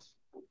animals.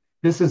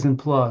 This is in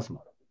plasma.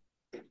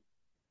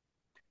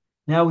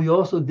 Now, we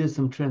also did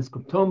some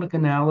transcriptomic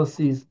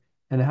analyses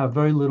and I have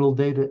very little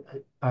data.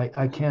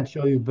 I can't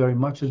show you very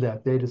much of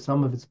that data.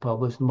 Some of it's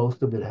published,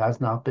 most of it has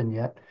not been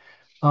yet.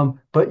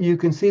 But you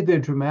can see there are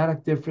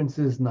dramatic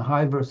differences in the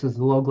high versus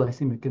the low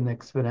glycemic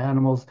index fed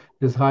animals.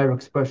 There's higher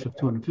expression of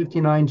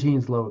 259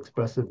 genes, low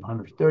expression of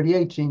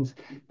 138 genes.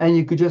 And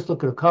you could just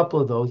look at a couple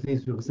of those.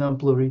 These are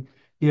exemplary,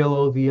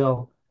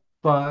 ELOVL5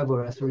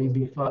 or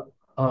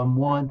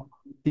SREB1.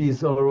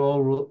 These are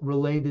all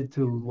related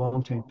to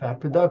long-chain fat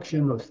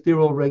production or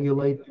sterol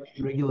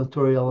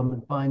regulatory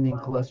element binding,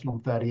 cholesterol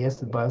and fatty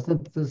acid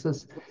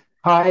biosynthesis,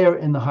 higher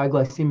in the high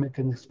glycemic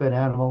index fed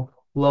animal,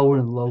 lower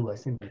in the low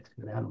glycemic index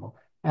fed animal.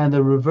 And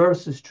the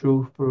reverse is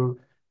true for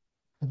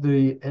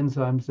the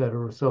enzymes that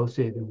are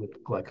associated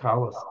with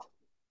glycolysis.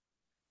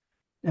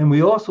 And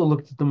we also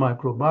looked at the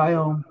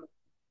microbiome.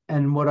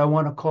 And what I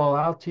want to call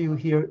out to you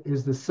here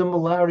is the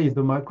similarity of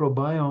the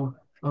microbiome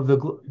of the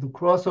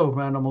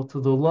crossover animal to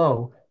the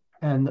low.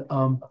 And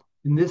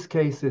in this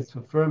case, it's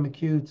for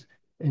firmicutes.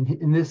 And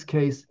in this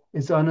case,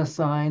 it's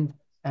unassigned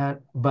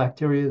at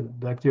bacteria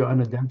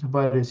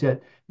unidentified as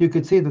yet. You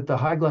could see that the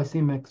high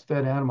glycemic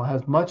fed animal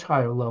has much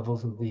higher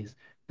levels of these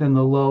than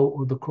the low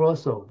or the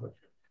crossover.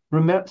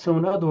 So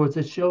in other words,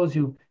 it shows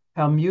you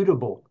how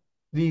mutable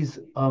these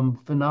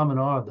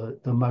phenomena are, the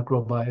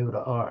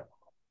microbiota are.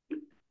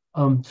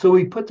 So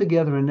we put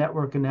together a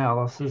network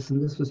analysis, and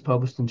this was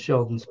published in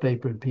Sheldon's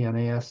paper in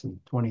PNAS in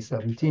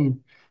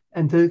 2017,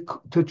 and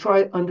to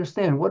try to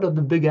understand what are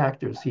the big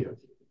actors here.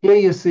 Here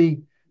you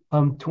see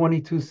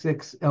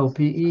 22,6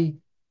 LPE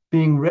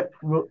being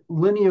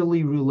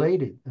linearly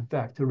related, in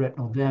fact, to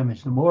retinal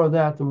damage. The more of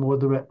that, the more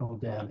the retinal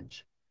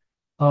damage.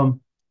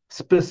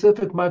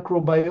 Specific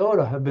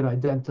microbiota have been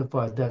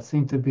identified that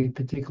seem to be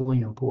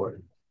particularly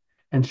important.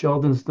 And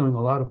Sheldon's doing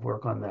a lot of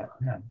work on that.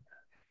 Yeah.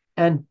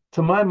 And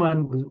to my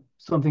mind,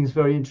 something's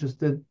very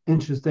interesting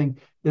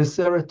is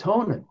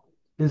serotonin.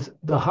 Is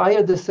the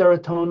higher the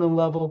serotonin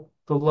level,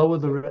 the lower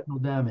the retinal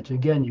damage.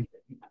 Again, you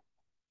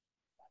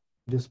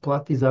just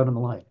plot these out on the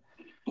line.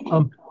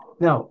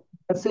 Now,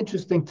 that's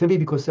interesting to me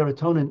because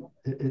serotonin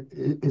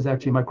is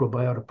actually a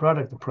microbiota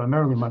product, a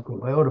primarily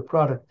microbiota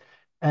product,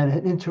 and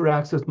it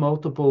interacts with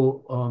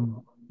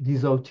multiple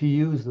these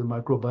OTUs, the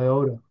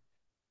microbiota.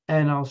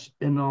 And I'll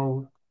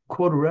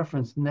quote a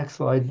reference, next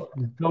slide.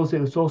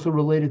 It's also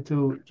related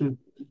to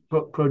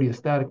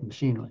proteostatic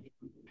machinery.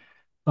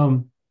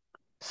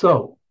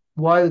 So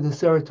why the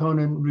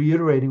serotonin,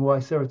 reiterating why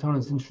serotonin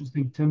is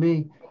interesting to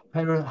me,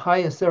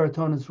 higher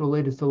serotonin is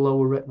related to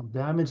lower retinal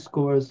damage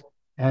scores,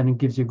 and it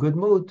gives you good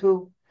mood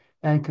too.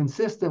 And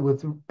consistent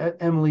with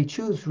Emily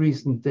Chu's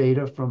recent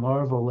data from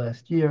ARVO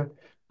last year,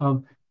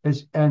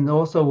 and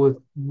also with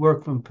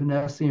work from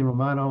Panesi and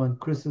Romano and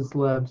Chris's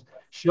labs,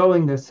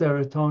 showing that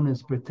serotonin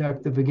is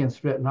protective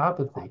against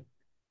retinopathy.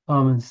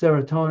 And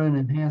serotonin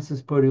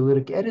enhances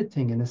proteolytic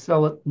editing in a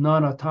cell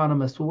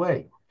non-autonomous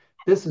way.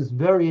 This is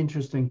very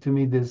interesting to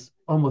me. There's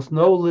almost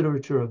no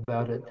literature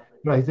about it,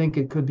 but I think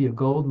it could be a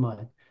gold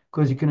mine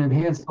because you can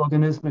enhance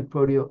organismic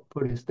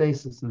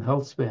proteostasis and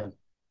health span.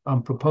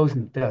 I'm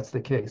proposing that that's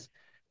the case,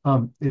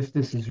 if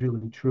this is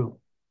really true.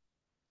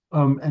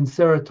 And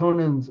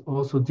serotonin's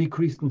also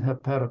decreased in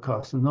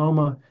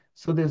hepatocarcinoma.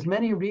 So there's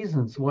many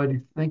reasons why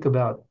to think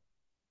about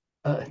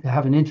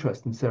have an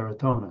interest in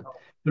serotonin.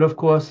 But of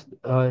course,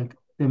 there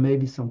may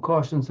be some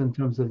cautions in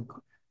terms of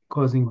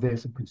causing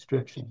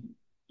vasoconstriction.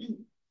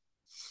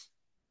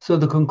 So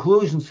the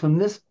conclusions from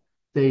this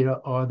data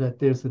are that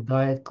there's a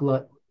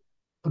diet-gut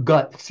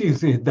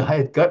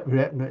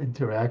retina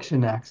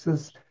interaction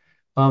axis.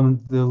 The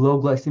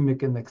low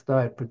glycemic index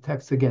diet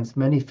protects against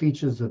many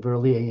features of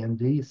early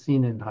AMD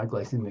seen in high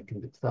glycemic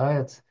index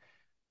diets.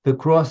 The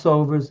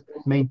crossovers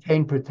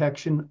maintain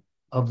protection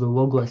of the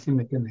low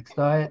glycemic index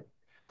diet.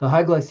 The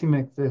high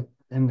glycemic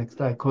index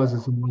diet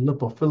causes a more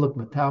lipophilic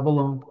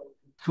metabolome.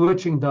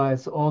 Switching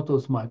diets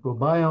alters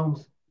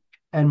microbiomes,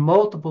 and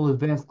multiple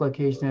advanced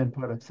glycation end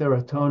products,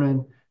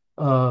 serotonin,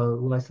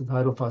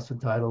 lysotyl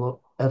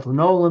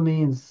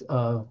phosphatidylethanolamines,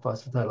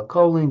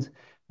 phosphatidylcholines,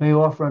 may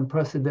offer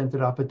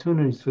unprecedented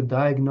opportunities for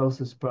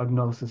diagnosis,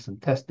 prognosis,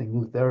 and testing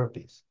new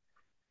therapies.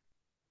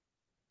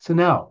 So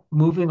now,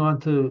 moving on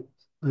to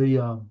the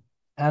other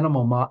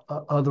animal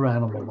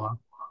model.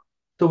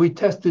 So we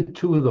tested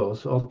two of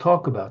those. I'll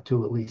talk about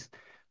two at least.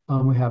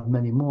 We have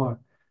many more.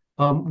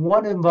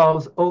 One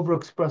involves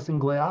overexpressing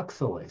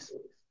glyoxylase.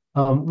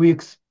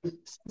 Since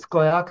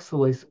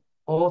glyoxylase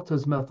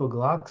alters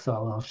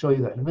methylglyoxal, and I'll show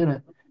you that in a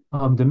minute,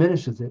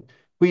 diminishes it,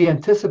 we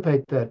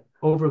anticipate that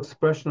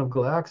overexpression of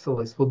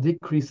glyoxylase will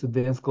decrease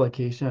advanced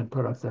glycation end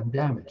products and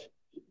damage.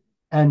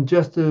 And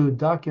just to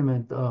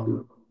document,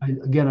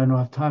 again, I don't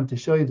have time to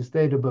show you this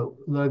data, but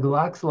the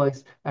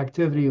glyoxylase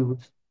activity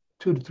was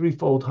 2 to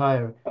 3-fold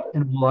higher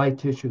in all eye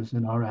tissues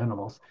in our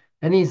animals.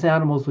 And these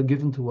animals were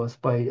given to us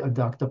by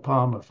Dr.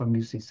 Palmer from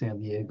UC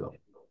San Diego.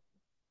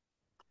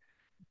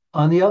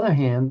 On the other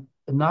hand,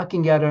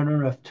 knocking out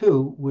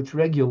NRF2, which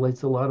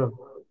regulates a lot of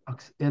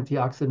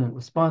antioxidant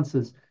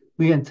responses,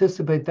 we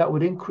anticipate that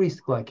would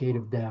increase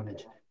glycative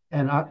damage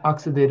and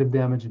oxidative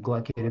damage and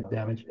glycative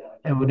damage,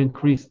 and would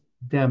increase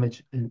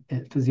damage and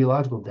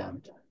physiological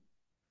damage.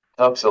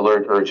 Tufts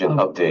alert urgent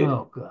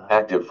update.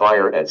 Active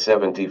fire at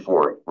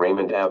 74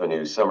 Raymond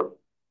Avenue Summer.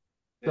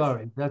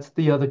 Sorry, that's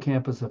the other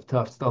campus of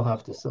Tufts. They'll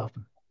have to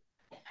suffer.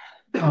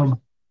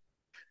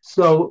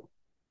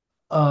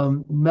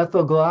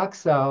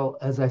 Methylglyoxal,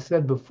 as I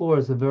said before,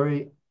 is a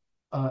very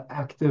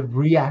active,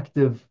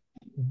 reactive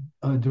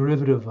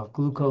derivative of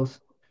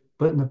glucose,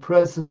 but in the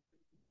presence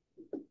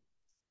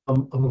of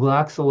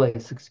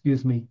glyoxylase,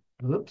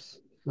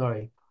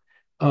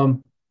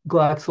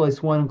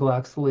 glyoxylase 1 and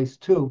glyoxylase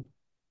 2,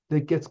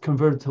 that gets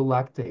converted to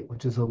lactate,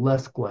 which is a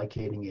less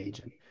glycating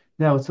agent.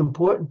 Now, it's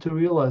important to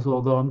realize,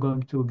 although I'm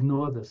going to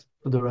ignore this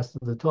for the rest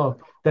of the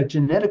talk, that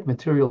genetic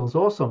material is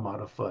also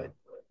modified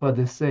by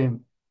the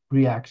same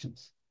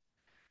reactions.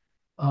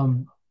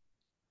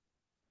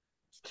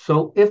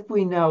 So if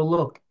we now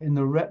look in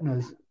the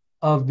retinas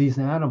of these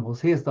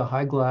animals, here's the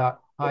high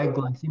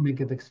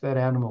glycemic index fed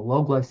animal,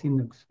 low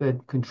glycemic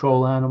fed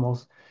control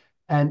animals,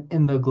 and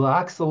in the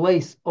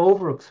glyoxylase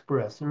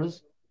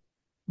overexpressors,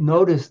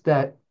 notice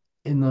that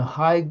in the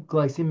high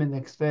glycemic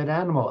index fed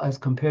animal, as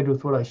compared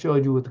with what I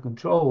showed you with the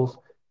controls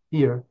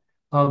here,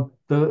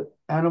 the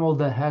animal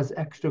that has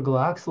extra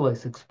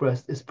glyoxylase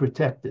expressed is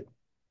protected.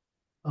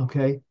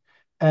 Okay,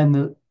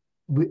 and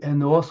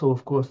also,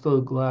 of course,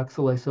 the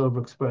glyoxylase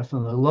overexpressed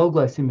on the low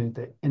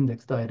glycemic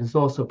index diet is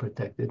also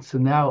protected. So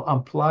now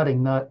I'm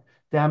plotting not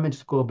damage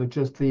score, but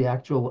just the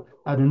actual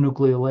outer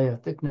nuclear layer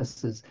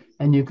thicknesses.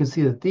 And you can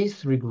see that these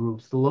three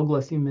groups, the low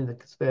glycemic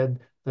index fed,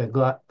 the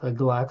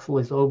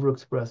glyoxylase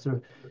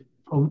overexpressor,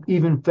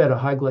 even fed a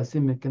high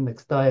glycemic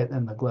index diet,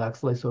 and the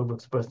glyoxylase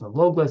overexpressed on the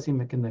low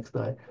glycemic index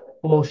diet,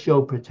 all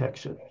show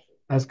protection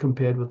as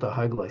compared with the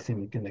high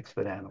glycemic index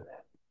fed animal.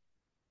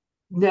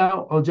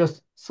 Now I'll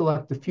just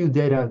select a few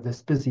data out of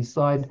this busy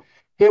slide.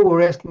 Here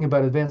we're asking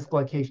about advanced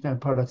glycation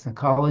end products in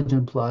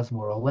collagen, plasma,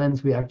 or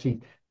lens. We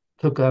actually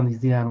took on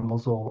these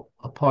animals all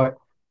apart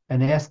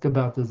and asked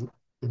about the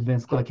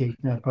advanced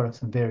glycation end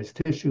products in various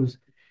tissues.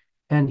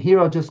 And here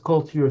I'll just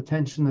call to your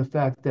attention the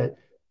fact that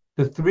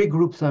the three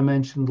groups I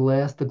mentioned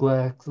last, the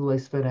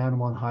glycolase-fed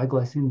animal and high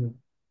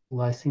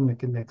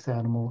glycemic index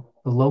animal,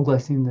 the low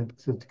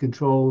glycemic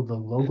control, the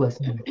low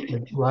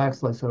glycemic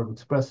glycolase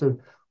overexpressor,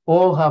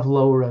 all have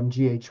lower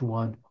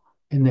MGH1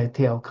 in their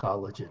tail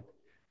collagen,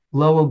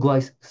 lower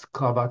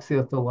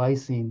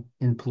carboxyethylysine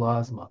in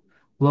plasma,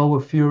 lower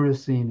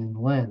furesine in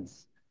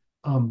lens.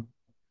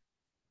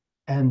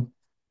 And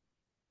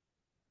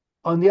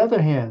on the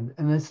other hand,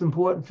 and it's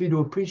important for you to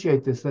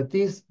appreciate this, that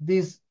these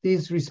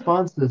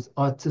responses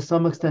are to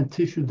some extent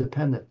tissue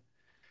dependent,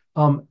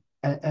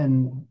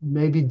 and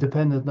maybe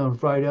dependent on a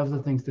variety of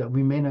other things that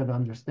we may not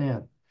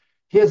understand.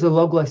 Here's a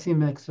low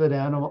glycemic fed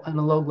animal and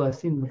a low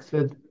glycemic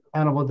fed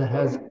animal that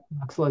has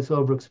oxalase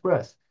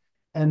overexpressed.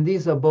 And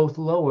these are both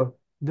lower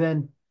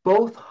than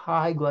both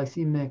high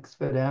glycemic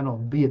fed animal,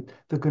 be it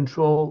the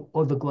control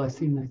or the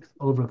glycemic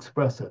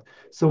overexpressor.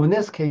 So in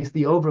this case,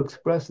 the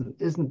overexpressor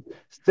isn't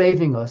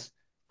saving us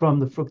from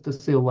the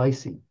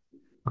fructosylysine.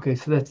 Okay,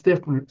 so that's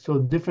different. So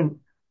different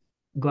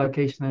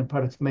glycation end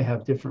products may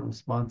have different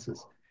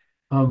responses.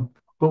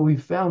 But we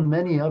found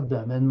many of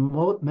them, and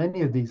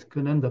many of these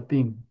could end up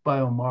being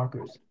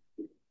biomarkers.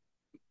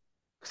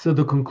 So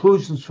the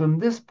conclusions from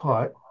this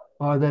part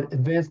are that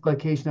advanced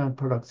glycation end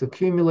products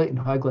accumulate in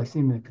high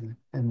glycemic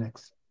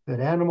index fed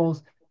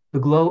animals. The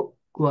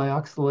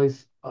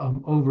glyoxylase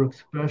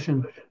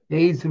overexpression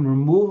aids in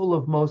removal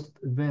of most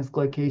advanced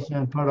glycation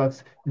end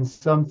products in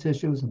some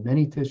tissues and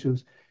many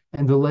tissues,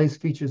 and delays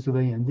features of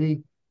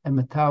AMD, and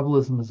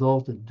metabolism is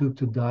altered due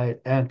to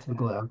diet and to the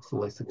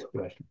glyoxylase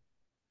expression.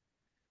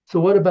 So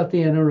what about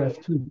the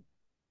NRF2?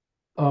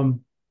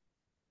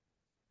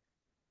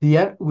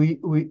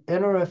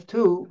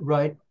 NRF2,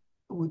 right,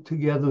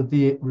 together with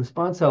the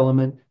response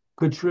element,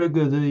 could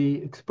trigger the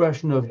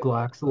expression of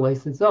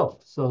glyoxylase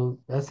itself. So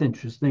that's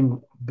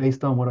interesting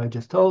based on what I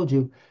just told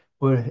you,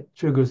 where it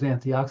triggers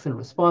antioxidant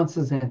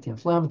responses,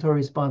 anti-inflammatory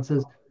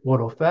responses,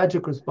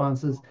 autophagic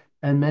responses,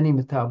 and many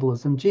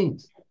metabolism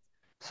genes.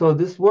 So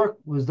this work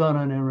was done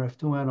on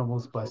NRF2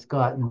 animals by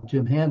Scott and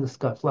Jim Handa,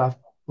 Scott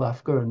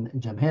Flafker and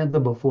Jim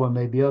Handa before,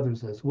 maybe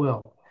others as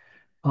well.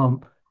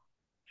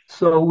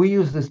 So we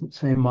use this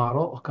same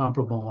model, a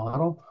comparable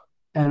model,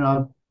 and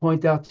I'll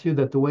point out to you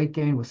that the weight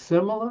gain was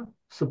similar,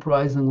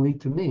 surprisingly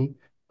to me,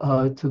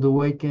 to the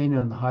weight gain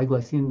in the high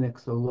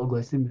glycemic or low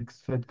glycemic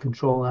fed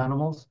control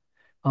animals.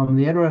 The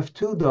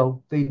NRF2,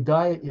 though, they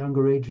die at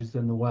younger ages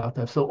than the wild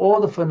type. So all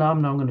the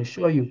phenomena I'm going to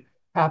show you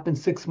happened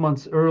 6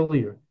 months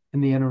earlier in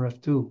the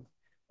NRF2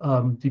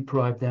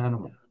 deprived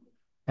animal.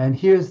 And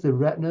here's the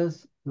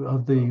retinas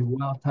of the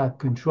wild type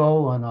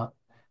control on a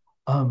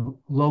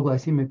low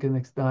glycemic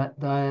index diet.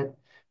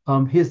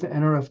 Here's the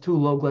NRF2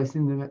 low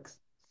glycemic index,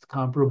 it's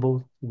comparable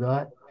to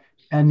that.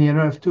 And the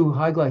NRF2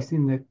 high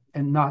glycemic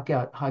and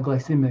knockout high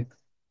glycemic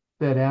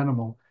fed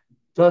animal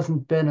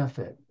doesn't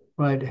benefit,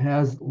 right? It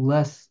has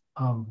less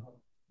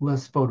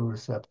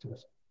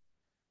photoreceptors.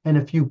 And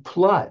if you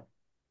plot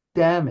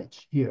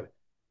damage here,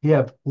 you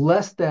have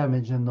less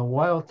damage in the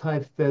wild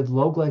type fed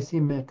low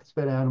glycemic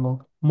fed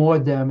animal, more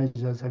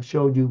damage, as I've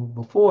showed you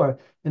before,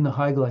 in the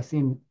high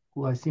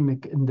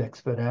glycemic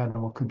index fed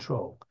animal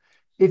control.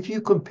 If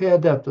you compare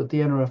that with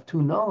the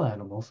NRF2 null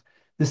animals,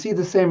 you see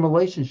the same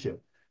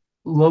relationship,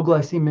 low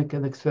glycemic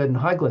index fed and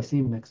high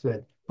glycemic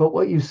fed. But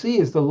what you see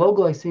is the low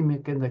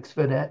glycemic index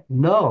fed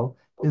null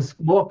is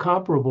more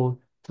comparable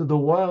to the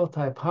wild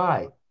type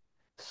high.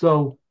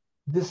 So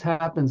this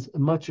happens at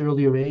much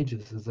earlier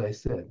ages, as I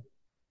said.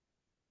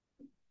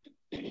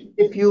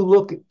 If you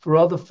look for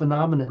other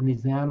phenomena in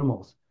these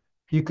animals,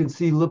 you can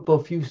see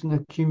lipofuscin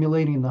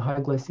accumulating in the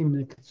high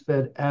glycemic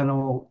fed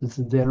animal. This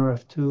is the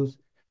NRF2s.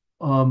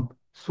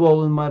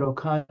 Swollen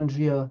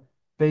mitochondria,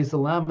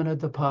 basal lamina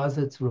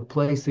deposits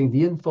replacing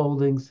the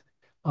infoldings.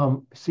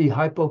 See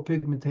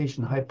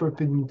hypopigmentation,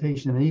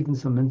 hyperpigmentation, and even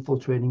some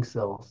infiltrating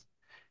cells.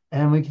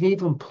 And we can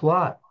even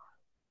plot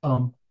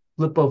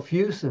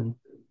lipofuscin,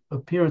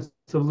 appearance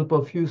of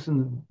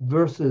lipofuscin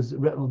versus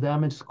retinal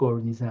damage score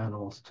in these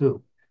animals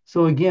too.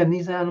 So again,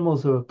 these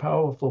animals are a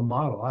powerful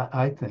model,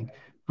 I think,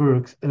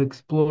 for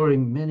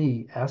exploring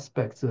many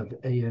aspects of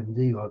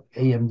AMD or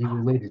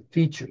AMD-related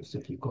features,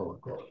 if you call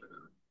it that.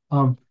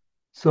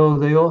 So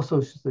they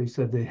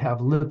said they have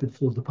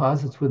lipid-filled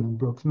deposits within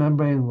Brooks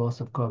membrane,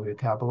 loss of covea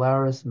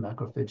capillaris,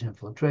 macrophage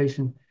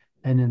infiltration,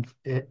 and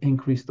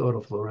increased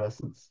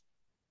autofluorescence.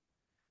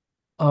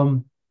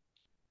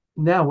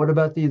 Now, what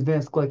about the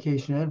advanced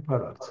glycation end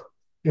products?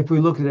 If we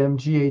look at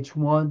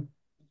MGH1,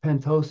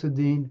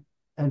 pentosidine,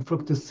 and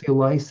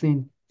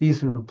fructosylysine,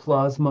 these are in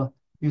plasma,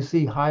 you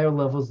see higher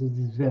levels of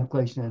these advanced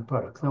glycation end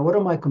products. Now, what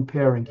am I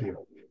comparing here?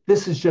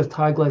 This is just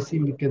high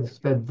glycemic index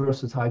fed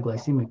versus high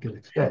glycemic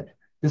index fed.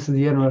 This is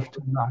the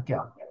NRF2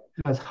 knockout.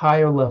 has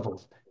higher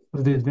levels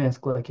of the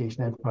advanced glycation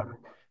end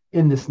product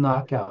in this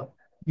knockout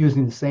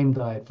using the same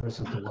diet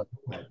versus the wild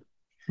type.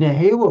 Now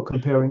here we're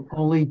comparing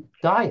only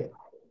diet,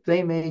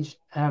 same age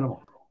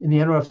animal. In the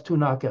NRF2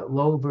 knockout,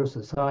 low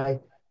versus high,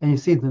 and you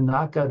see the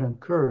knockout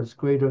occurs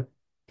greater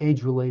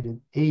ages-related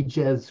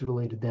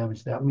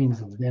damage. That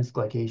means advanced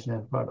glycation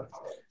end products.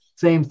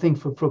 Same thing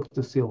for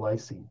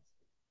fructosylysine.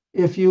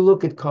 If you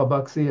look at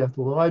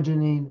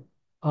carboxyethylarginine,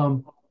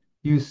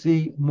 you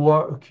see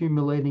more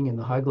accumulating in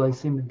the high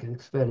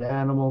glycemic fed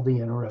animal, the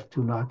NRF2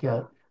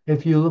 knockout.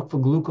 If you look for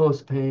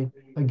glucose pain,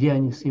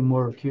 again, you see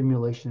more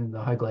accumulation in the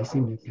high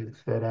glycemic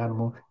fed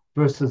animal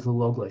versus the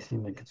low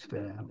glycemic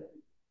fed animal.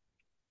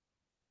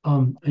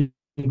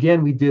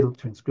 Again, we did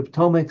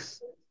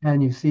transcriptomics,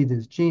 and you see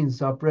these genes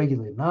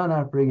upregulated,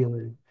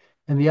 non-upregulated,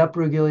 and the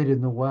upregulated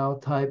in the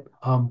wild type,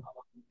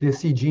 you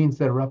see genes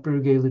that are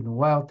upregulated in the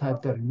wild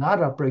type that are not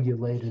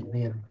upregulated in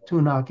the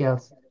NRF2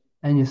 knockouts,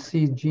 and you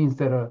see genes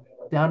that are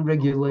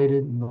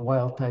downregulated in the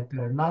wild type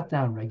that are not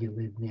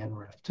downregulated in the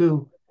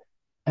NRF2.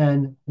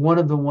 And one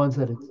of the ones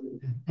that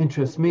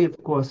interests me, of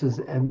course, is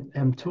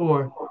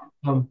mTOR,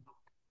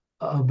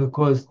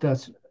 because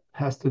that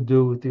has to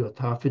do with the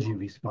autophagy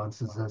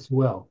responses as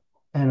well.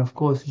 And of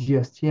course,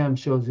 GSTM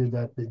shows you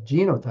that the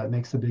genotype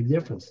makes a big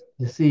difference.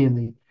 You see in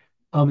the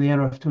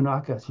NRF2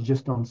 knockouts, you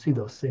just don't see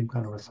those same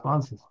kind of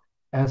responses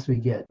as we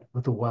get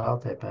with the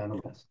wild type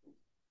animals.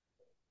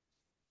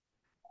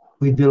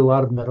 We did a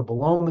lot of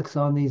metabolomics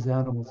on these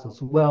animals as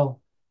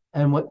well.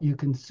 And what you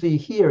can see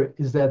here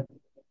is that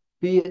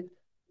be it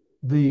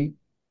the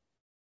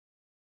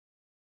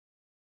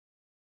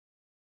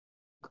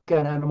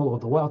animal or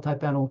the wild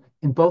type animal,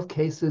 in both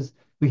cases,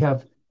 we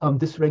have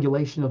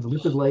dysregulation of the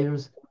lipid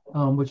layers,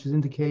 which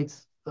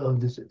indicates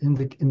this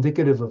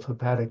indicative of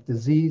hepatic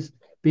disease,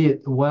 be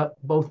it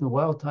both in the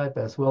wild type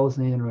as well as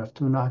in the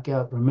NRF2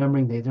 knockout.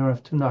 Remembering the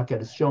NRF2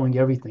 knockout is showing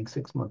everything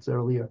 6 months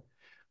earlier.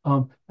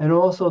 And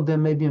also there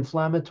may be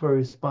inflammatory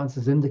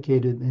responses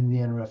indicated in the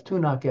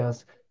NRF2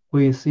 knockouts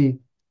where you see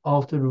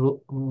altered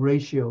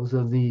ratios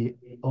of the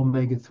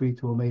omega-3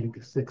 to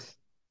omega-6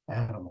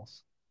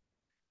 animals.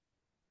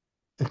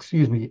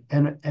 Excuse me,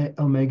 and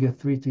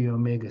omega-3 to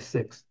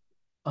omega-6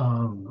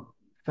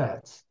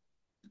 fats.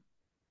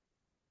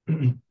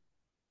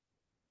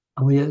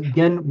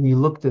 We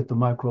looked at the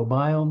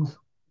microbiomes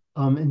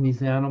in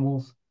these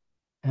animals,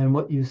 and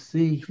what you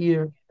see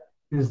here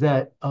is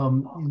that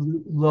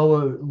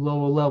lower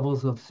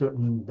levels of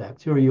certain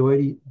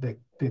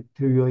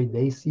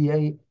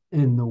bacteroideaceae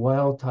in the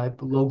wild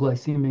type, low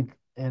glycemic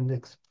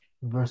index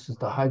versus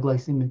the high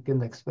glycemic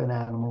index fed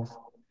animals.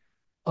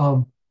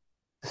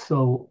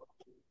 So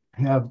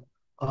have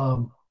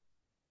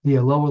the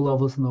lower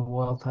levels in the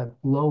wild type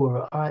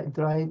lower. I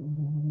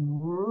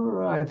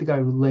think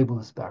I labeled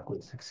this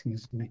backwards.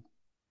 Excuse me.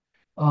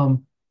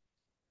 Mean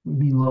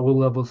lower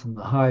levels in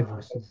the high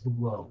versus the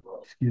low.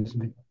 Excuse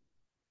me.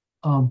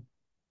 And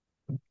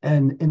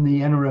in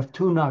the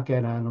NRF2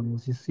 knockout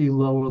animals, you see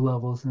lower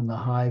levels in the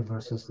high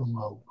versus the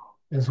low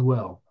as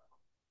well.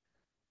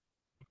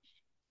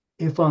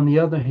 If, on the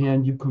other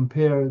hand, you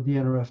compare the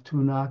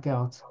NRF2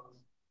 knockouts,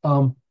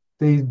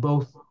 they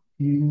both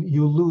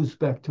you lose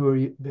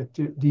bacteria,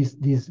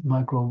 these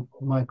microbes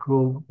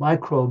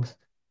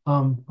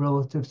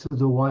relative to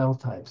the wild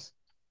types.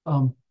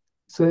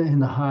 So in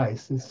the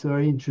highs, it's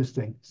very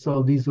interesting.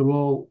 So these are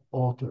all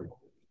altered.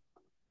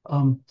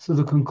 So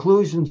the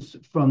conclusions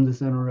from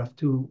this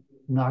NRF2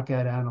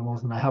 knockout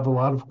animals, and I have a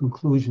lot of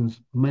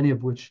conclusions, many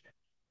of them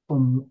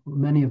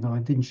I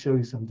didn't show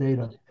you some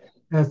data,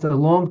 as the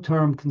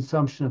long-term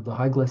consumption of the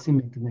high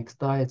glycemic index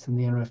diets in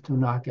the NRF2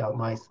 knockout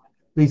mice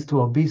leads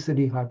to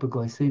obesity,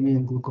 hyperglycemia,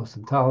 and glucose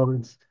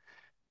intolerance.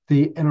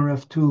 The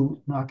NRF2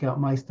 knockout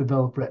mice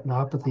develop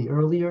retinopathy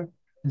earlier.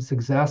 It's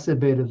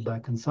exacerbated by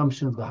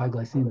consumption of the high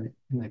glycemic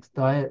index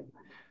diet.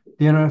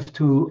 The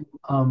NRF2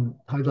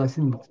 high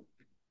glycemic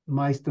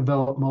mice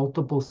develop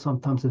multiple,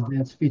 sometimes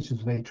advanced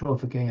features of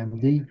atrophic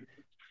AMD.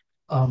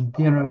 The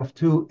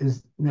NRF2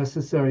 is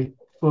necessary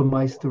for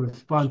mice to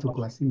respond to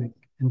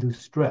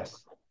glycemic-induced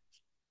stress.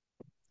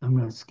 I'm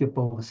going to skip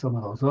over some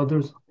of those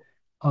others.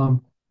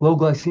 Low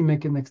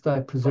glycemic index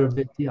diet preserves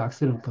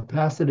antioxidant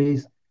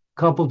capacities,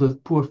 coupled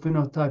with poor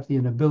phenotype, the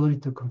inability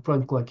to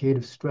confront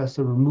glycative stress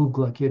or remove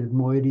glycated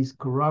moieties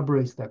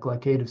corroborates that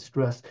glycative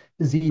stress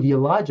is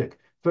etiologic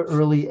for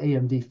early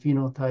AMD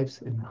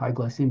phenotypes in high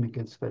glycemic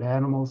index fed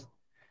animals.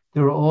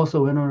 There are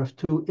also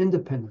NRF2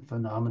 independent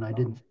phenomena. I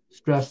didn't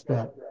stress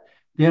that.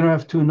 The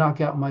NRF2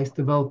 knockout mice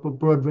develop a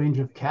broad range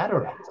of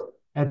cataracts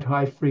at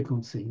high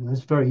frequency. And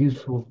that's a very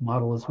useful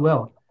model as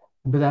well.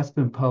 But that's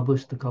been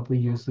published a couple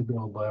of years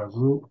ago by our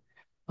group.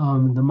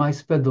 The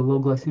mice fed the low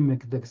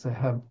glycemic index that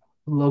have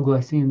low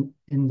glycemic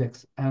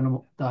index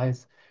animal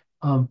diets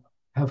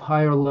have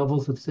higher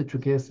levels of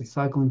citric acid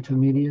cycle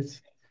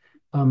intermediates.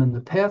 And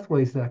the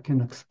pathways that can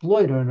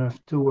exploit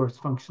NRF2 or its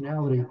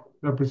functionality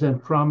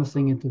represent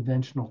promising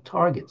interventional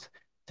targets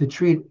to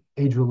treat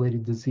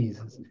age-related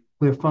diseases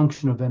where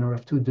function of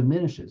NRF2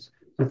 diminishes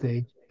with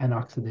age and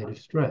oxidative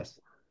stress.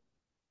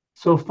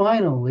 So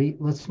finally,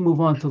 let's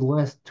move on to the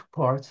last two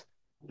parts.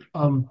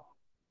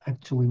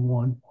 Actually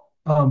one.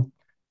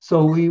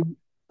 So we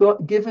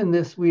thought, given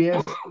this, we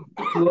asked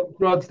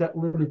drugs that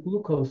limit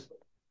glucose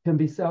can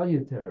be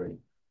salutary.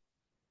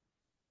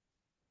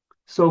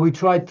 So we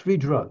tried three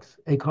drugs: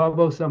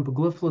 acarbose,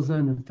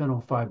 empagliflozin, and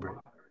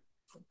phenylfibrate.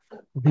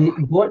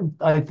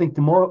 I think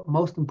the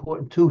most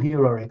important two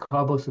here are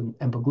acarbose and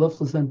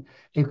empagliflozin.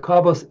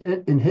 Acarbose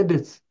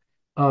inhibits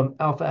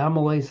alpha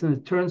amylase, and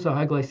it turns a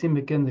high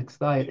glycemic index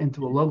diet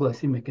into a low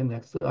glycemic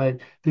index diet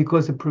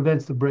because it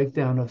prevents the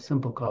breakdown of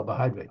simple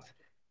carbohydrates.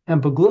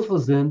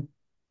 Empagliflozin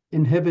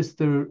inhibits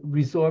the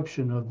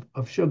resorption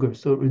of sugar,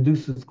 so it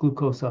reduces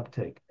glucose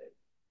uptake.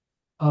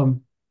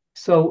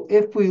 So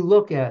if we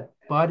look at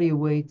body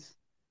weights,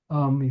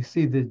 you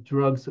see the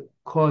drugs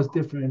cause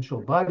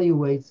differential body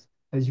weights.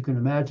 As you can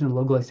imagine,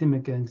 low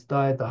glycemic index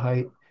diet, the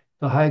high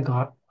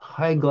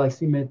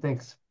glycemic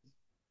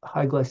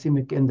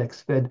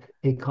index fed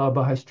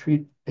acarbose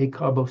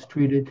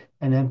treated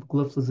and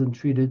empagliflozin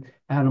treated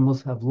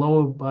animals have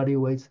lower body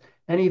weights,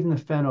 and even the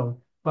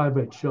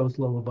phenylfibrate shows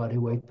lower body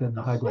weight than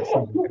the high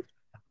glycemic.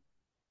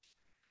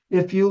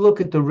 If you look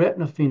at the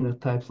retina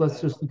phenotypes, let's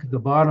just look at the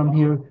bottom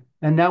here.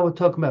 And now we're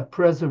talking about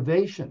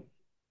preservation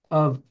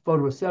of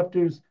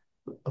photoreceptors.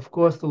 Of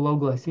course, the low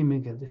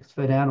glycemic index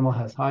fed animal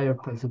has higher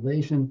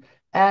preservation,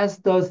 as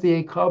does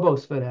the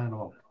acarbose fed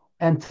animal,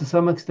 and to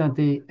some extent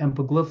the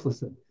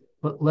empagliflozin,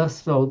 but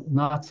less so,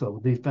 not so,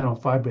 the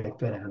phenylfibrate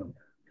fed animal.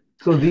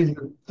 So these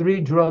are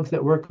three drugs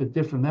that work with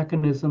different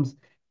mechanisms,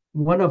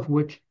 one of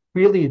which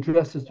really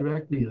addresses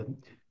directly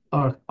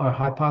our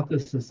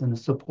hypothesis and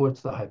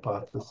supports the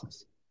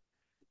hypothesis.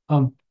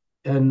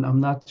 And I'm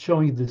not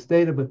showing you this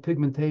data, but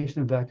pigmentation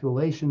and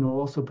vacuolation are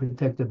also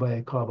protected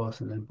by acarbose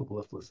and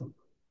empagliflozin.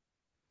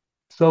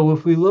 So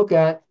if we look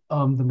at the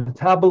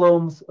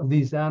metabolomes of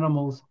these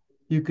animals,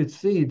 you could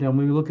see that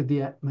when we look at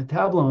the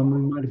metabolome,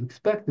 we might have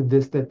expected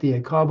this, that the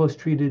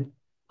acarbose-treated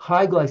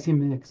high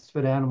glycemic index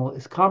fed animal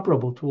is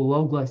comparable to a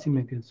low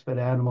glycemic index fed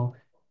animal,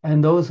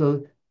 and those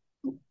are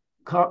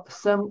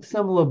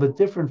similar but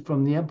different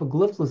from the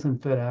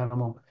empagliflozin fed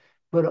animal,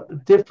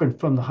 but different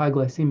from the high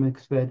glycemic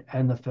fed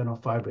and the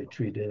phenylfibrate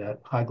treated at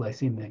high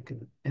glycemic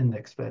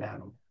index fed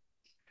animal.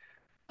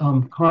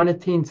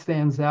 Carnitine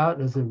stands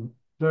out as a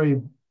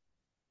very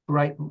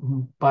bright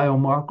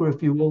biomarker,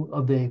 if you will,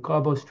 of the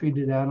acarbose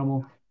treated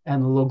animal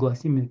and the low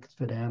glycemic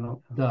fed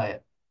animal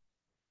diet.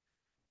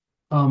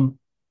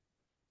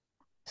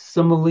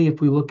 Similarly, if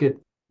we look at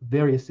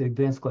various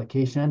advanced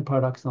glycation end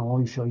products, and I'll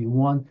only show you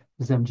one,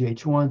 is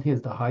MGH1.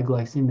 Here's the high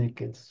glycemic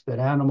fed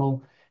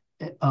animal,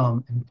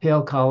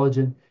 tail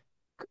collagen,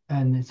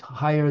 and it's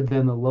higher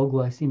than the low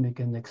glycemic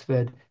index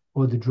fed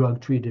or the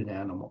drug treated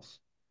animals.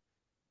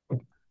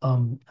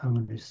 I'm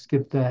going to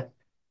skip that.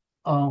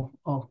 I'll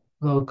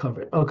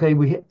cover it. Okay,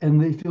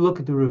 and if you look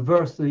at the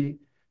reverse, the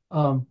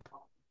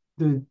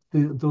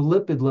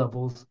lipid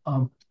levels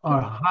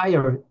are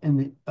higher in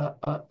the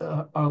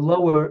are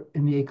lower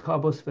in the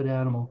acarbose fed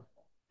animal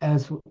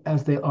as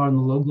they are in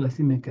the low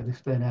glycemic index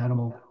fed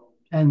animal,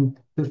 and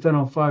the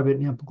phenylfibrate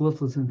and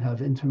empagliflozin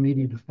have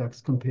intermediate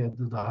effects compared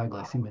to the high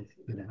glycemic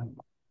fed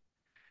animal.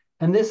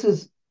 And this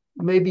is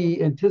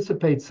maybe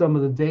anticipates some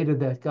of the data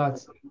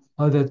that's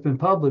been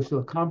published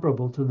or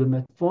comparable to the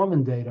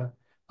metformin data,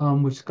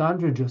 which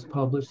Skandra just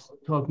published,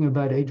 talking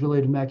about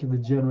age-related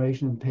macular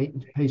degeneration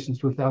in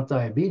patients without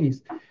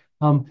diabetes,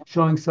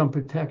 showing some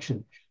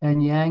protection.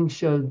 And Yang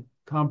showed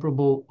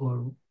comparable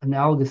or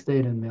analogous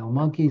data in male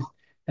monkeys.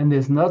 And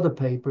there's another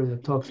paper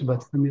that talks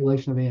about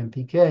stimulation of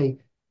AMPK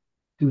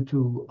due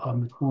to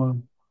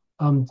metformin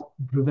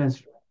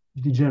prevents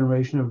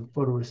degeneration of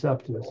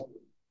photoreceptors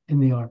in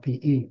the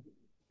RPE.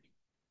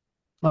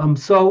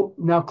 So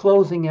now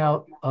closing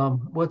out,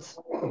 what's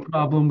the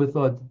problem with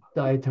our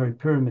dietary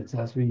pyramids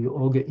as we've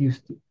all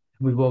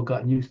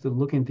gotten used to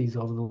looking at these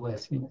over the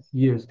last few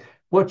years?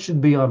 What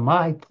should be on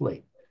my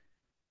plate?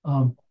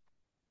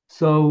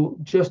 So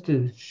just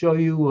to show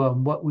you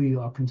what we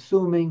are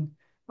consuming,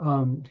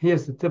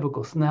 here's the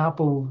typical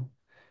Snapple,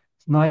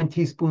 9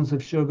 teaspoons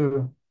of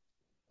sugar,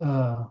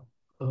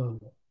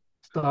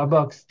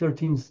 Starbucks,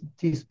 13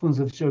 teaspoons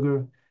of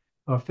sugar,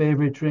 our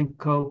favorite drink,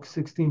 Coke,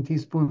 16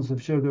 teaspoons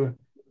of sugar.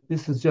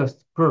 This is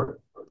just per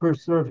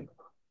serving.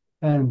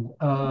 And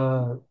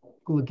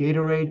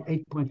Gatorade,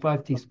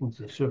 8.5 teaspoons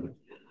of sugar.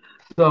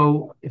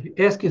 So if you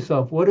ask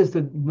yourself, what is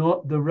the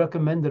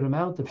recommended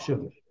amount of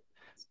sugar?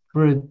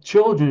 For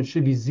children, it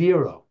should be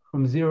 0.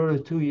 From 0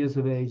 to 2 years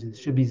of age, it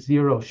should be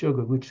 0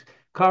 sugar, which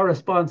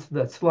corresponds to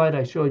that slide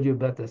I showed you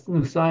about this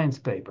new science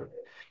paper.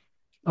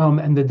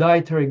 And the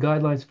dietary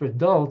guidelines for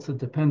adults, it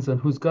depends on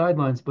whose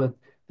guidelines, but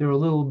they're a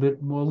little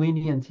bit more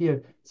lenient here.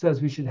 It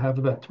says we should have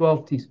about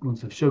 12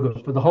 teaspoons of sugar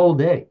for the whole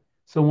day.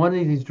 So one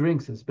of these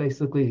drinks is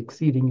basically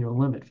exceeding your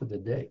limit for the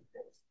day.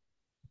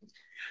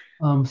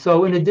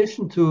 So in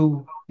addition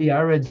to the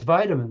AREDS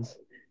vitamins,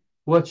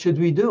 what should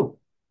we do?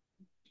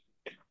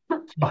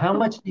 So how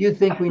much do you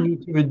think we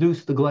need to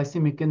reduce the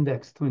glycemic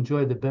index to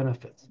enjoy the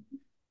benefits?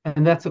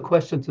 And that's a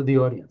question to the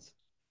audience.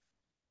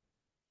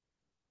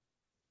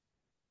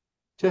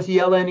 Just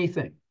yell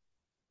anything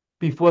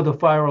before the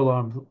fire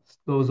alarm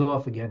goes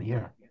off again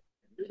here.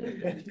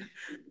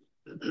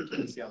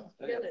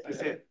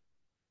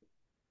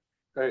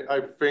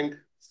 I think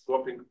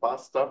swapping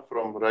pasta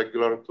from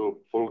regular to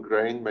full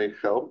grain may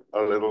help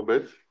a little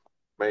bit,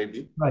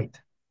 maybe. Right.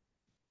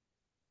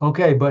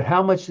 Okay, but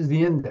how much is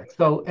the index?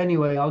 So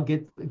anyway, I'll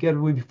get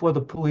away before the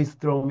police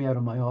throw me out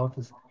of my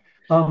office.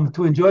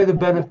 To enjoy the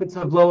benefits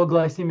of lower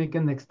glycemic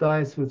index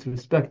diets with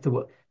respect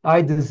to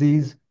eye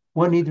disease,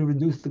 one need to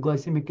reduce the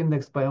glycemic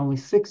index by only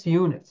 6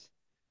 units.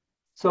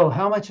 So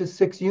how much is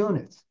 6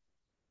 units?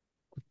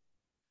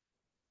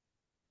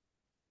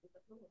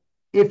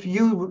 If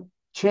you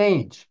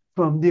change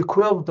from the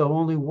equivalent of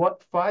only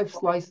 5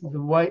 slices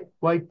of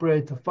white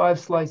bread to 5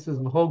 slices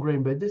of whole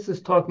grain bread, this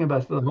is talking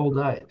about for the whole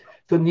diet.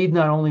 So it need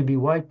not only be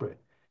white bread.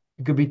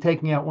 You could be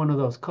taking out one of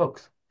those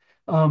Cokes.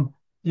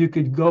 You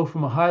could go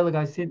from a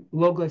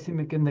low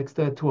glycemic index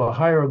diet to a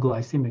higher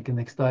glycemic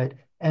index diet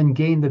and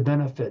gain the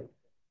benefit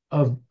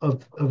of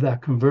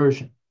that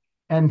conversion.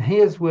 And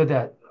here's where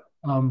that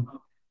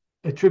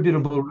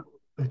attributable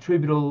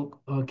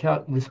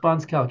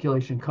response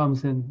calculation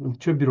comes in,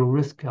 attributable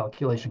risk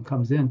calculation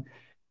comes in,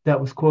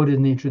 that was quoted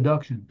in the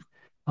introduction.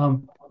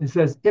 It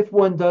says, if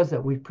one does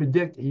that, we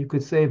predict that you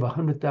could save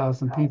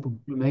 100,000 people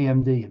from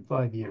AMD in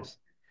 5 years.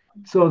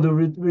 So the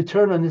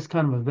return on this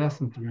kind of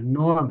investment are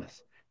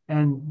enormous.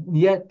 And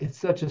yet it's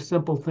such a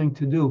simple thing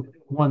to do,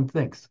 one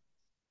thinks.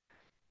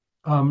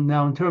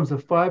 Now, in terms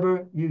of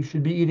fiber, you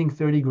should be eating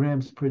 30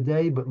 grams per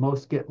day, but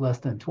most get less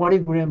than 20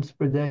 grams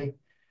per day.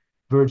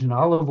 Virgin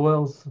olive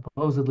oil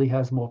supposedly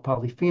has more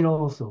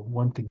polyphenols, so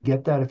one could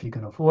get that if you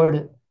can afford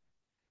it.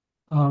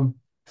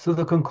 So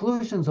the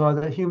conclusions are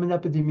that human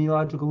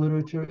epidemiological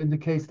literature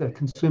indicates that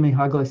consuming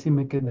high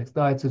glycemic index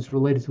diets is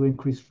related to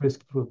increased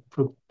risk for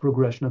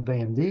progression of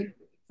AMD,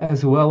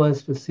 as well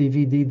as for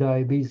CVD,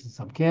 diabetes, and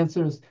some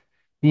cancers.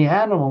 The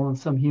animal and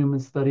some human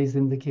studies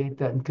indicate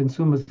that in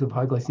consumers of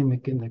high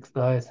glycemic index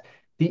diets,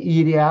 the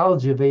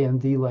etiology of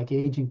AMD, like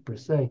aging per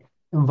se,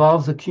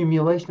 involves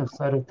accumulation of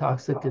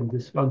cytotoxic and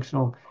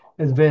dysfunctional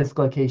advanced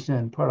glycation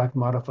and product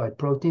modified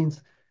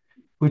proteins,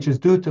 which is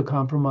due to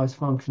compromised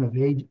function of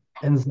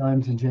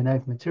enzymes and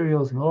genetic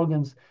materials and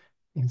organs,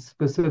 and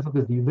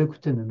specifically the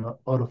ubiquitin and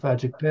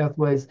autophagic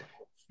pathways,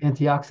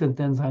 antioxidant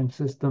enzyme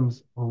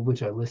systems,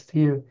 which I list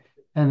here.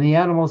 And the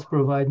animals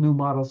provide new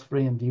models for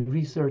AMD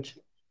research,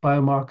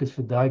 biomarkers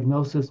for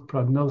diagnosis,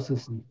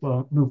 prognosis, and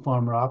new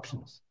pharma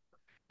options.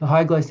 The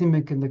high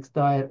glycemic index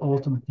diet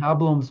alters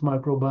metabolomes,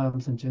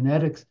 microbiomes, and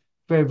genetics,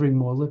 favoring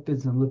more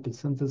lipids and lipid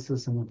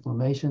synthesis and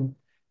inflammation.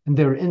 And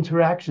there are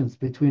interactions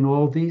between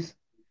all these.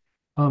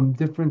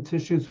 Different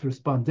tissues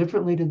respond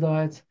differently to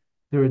diets.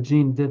 There are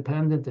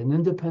gene-dependent and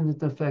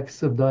independent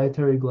effects of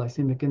dietary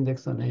glycemic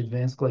index on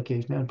advanced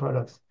glycation end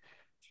products.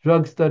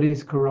 Drug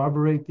studies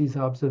corroborate these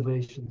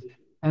observations,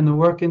 and the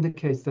work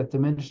indicates that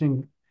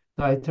diminishing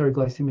dietary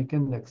glycemic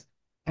index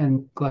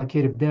and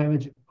glycative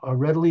damage are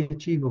readily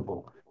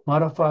achievable,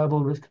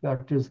 modifiable risk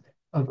factors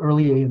of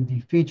early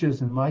AMD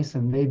features in mice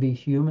and maybe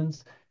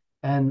humans.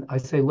 And I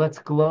say, let's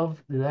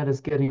glove. That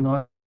is getting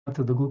on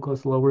to the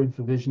glucose lowering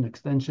for vision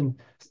extension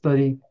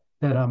study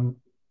that I'm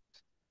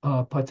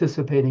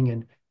participating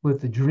in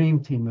with the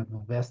dream team of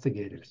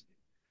investigators.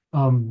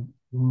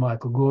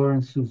 Michael Gore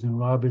and Susan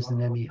Roberts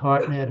and Emmy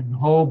Hartnett and a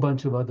whole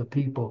bunch of other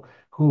people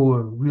who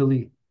were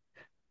really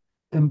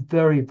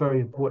very, very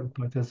important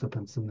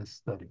participants in this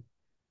study.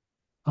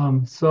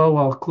 So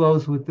I'll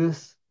close with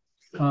this,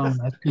 as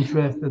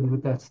contrasted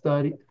with that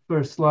study.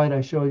 First slide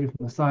I showed you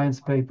from the science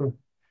paper.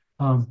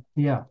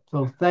 Yeah,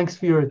 so thanks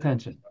for your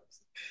attention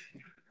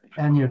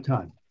and your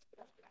time.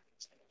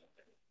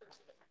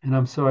 And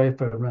I'm sorry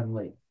if I ran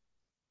late.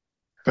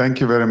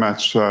 Thank you very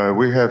much.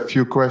 We have a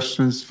few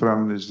questions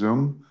from the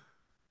Zoom.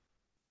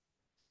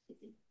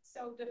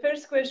 So the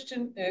first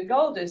question,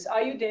 Goldis,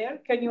 are you there?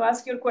 Can you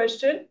ask your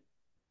question?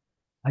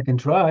 I can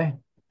try,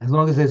 as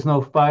long as there's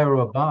no fire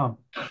or bomb.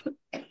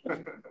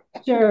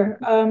 Sure.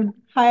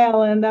 Hi,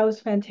 Alan. That was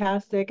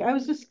fantastic. I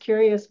was just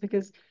curious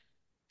because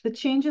the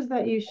changes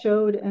that you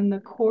showed in the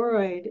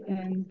choroid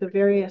and the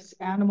various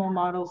animal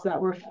models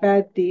that were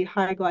fed the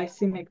high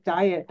glycemic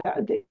diet,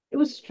 it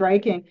was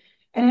striking.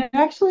 And it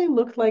actually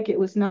looked like it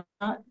was not,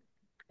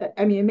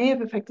 I mean, it may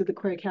have affected the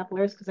choroid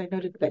capillaris because I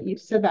noted that you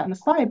said that in the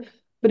slide,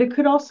 but it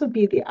could also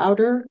be the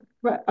outer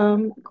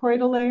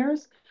choroidal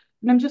layers.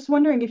 And I'm just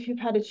wondering if you've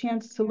had a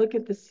chance to look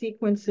at the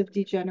sequence of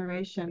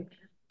degeneration.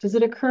 Does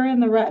it occur in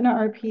the retina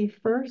RP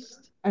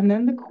first and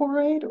then the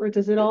choroid, or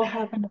does it all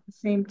happen at the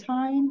same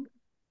time?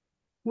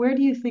 Where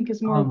do you think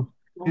is more?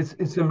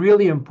 It's a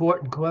really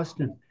important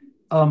question.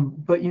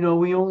 But you know,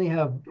 we only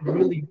have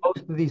really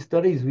most of these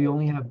studies, we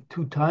only have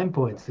 2 time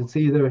points. It's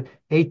either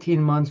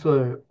 18 months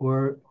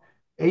or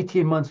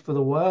 18 months for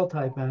the wild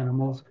type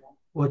animals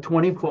or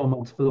 24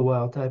 months for the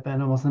wild type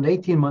animals. And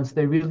 18 months,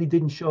 they really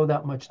didn't show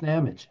that much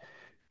damage.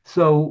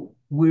 So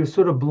we're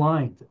sort of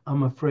blind,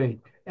 I'm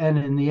afraid. And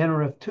in the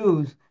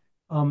NRF2s,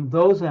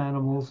 those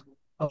animals,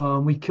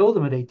 we killed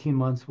them at 18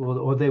 months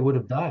or they would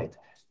have died.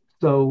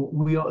 So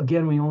we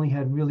only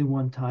had really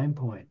 1 time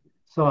point.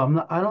 So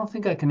I don't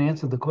think I can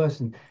answer the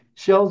question.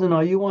 Sheldon,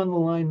 are you on the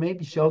line?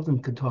 Maybe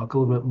Sheldon could talk a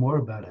little bit more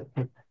about it,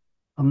 but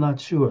I'm not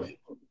sure.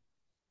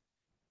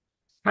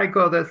 Hi,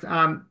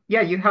 Goldis.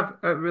 Yeah, you have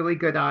a really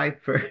good eye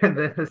for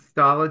the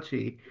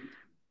histology.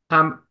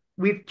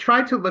 We've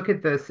tried to look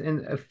at this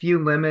in a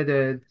few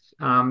limited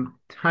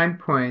time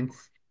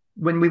points.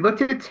 When we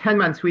looked at 10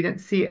 months, we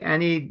didn't see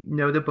any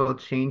notable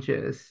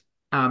changes.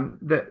 Even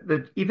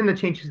the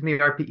changes in the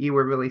RPE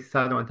were really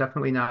subtle and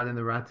definitely not in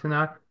the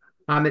retina.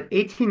 At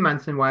 18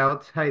 months in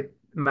wild type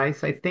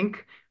mice, I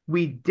think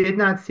we did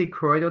not see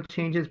choroidal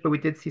changes, but we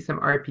did see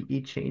some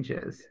RPE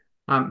changes.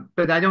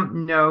 But I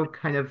don't know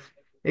kind of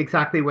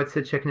exactly what's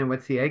the chicken and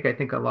what's the egg. I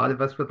think a lot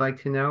of us would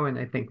like to know, and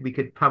I think we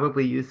could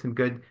probably use some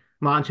good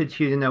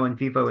longitudinal in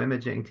vivo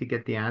imaging to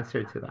get the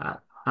answer to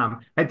that.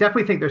 I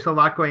definitely think there's a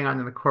lot going on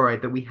in the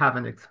choroid that we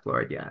haven't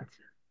explored yet.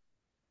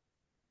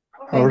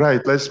 All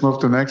right, let's move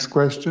to the next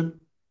question.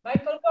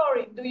 Michael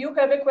Corey, do you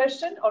have a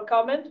question or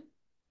comment?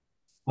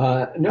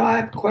 No, I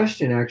have a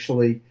question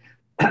actually.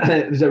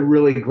 It was a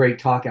really great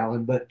talk,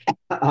 Alan. But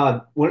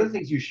one of the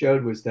things you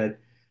showed was that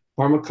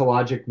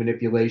pharmacologic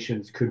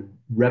manipulations could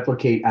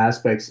replicate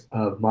aspects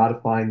of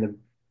modifying the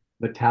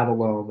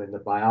metabolome and the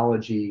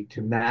biology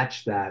to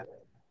match that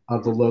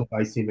of the low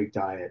glycemic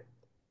diet.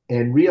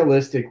 And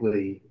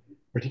realistically,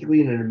 particularly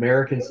in an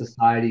American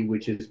society,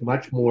 which is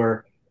much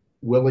more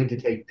willing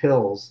to take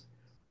pills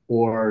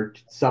or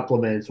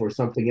supplements or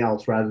something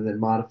else rather than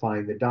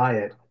modifying the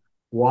diet,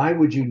 why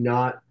would you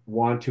not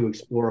want to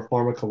explore a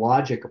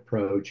pharmacologic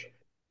approach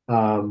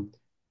um,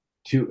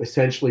 to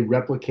essentially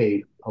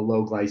replicate a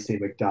low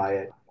glycemic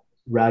diet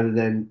rather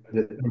than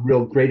the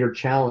real greater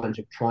challenge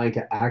of trying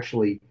to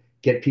actually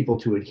get people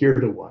to adhere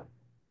to one?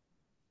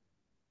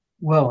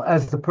 Well,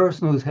 as the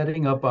person who's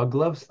heading up our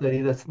glove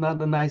study, that's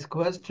not a nice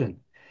question.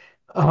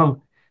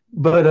 Um,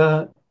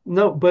 but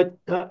no, but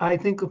I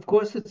think of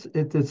course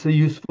it's a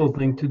useful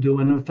thing to do,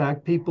 and in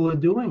fact, people are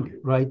doing it,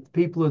 right?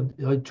 People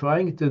are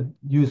trying to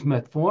use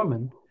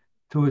metformin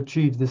to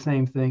achieve the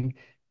same thing,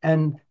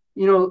 and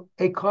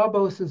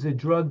acarbose is a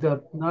drug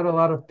that not a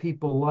lot of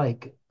people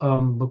like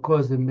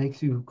because it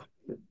makes you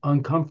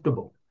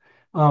uncomfortable.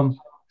 Um,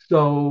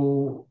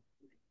 so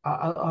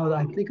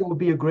I think it would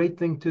be a great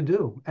thing to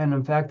do. And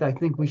in fact, I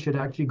think we should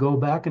actually go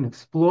back and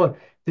explore.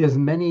 There's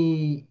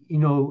many,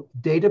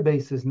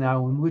 databases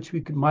now in which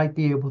might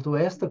be able to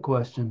ask the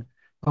question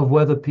of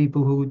whether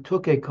people who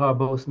took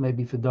acarbose,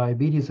 maybe for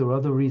diabetes or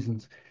other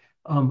reasons,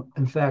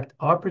 in fact,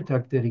 are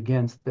protected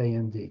against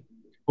AMD.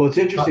 Well, it's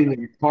interesting that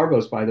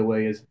carbose, by the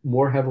way, is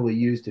more heavily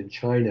used in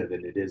China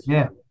than it is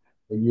Yeah.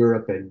 in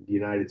Europe and the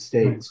United Right.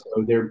 States.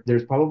 So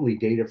there's probably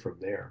data from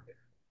there.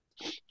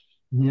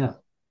 Yeah.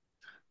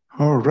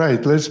 All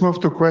right, let's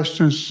move to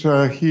questions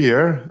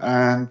here,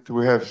 and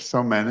we have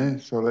so many.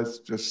 So let's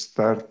just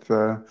start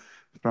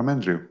from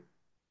Andrew.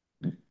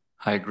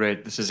 Hi,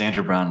 great. This is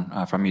Andrew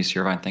Brown from UC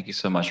Irvine. Thank you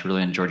so much.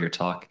 Really enjoyed your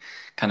talk.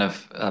 Kind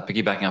of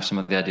piggybacking off some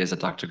of the ideas that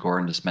Dr.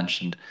 Gorin just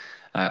mentioned.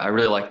 I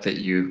really like that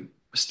you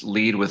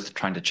lead with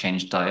trying to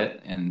change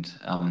diet. And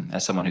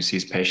as someone who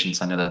sees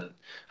patients, I know that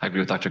I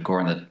agree with Dr.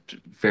 Gorin that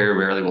very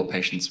rarely will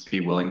patients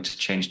be willing to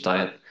change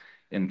diet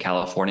in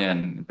California,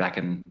 and back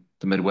in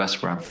the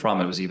Midwest where I'm from,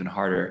 it was even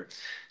harder.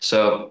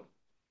 So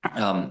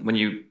when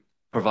you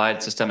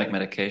provide systemic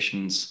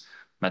medications,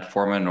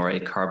 metformin or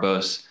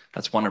acarbose,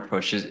 that's one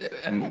approach.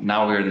 And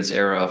now we're in this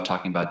era of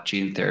talking about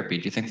gene therapy.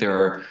 Do you think there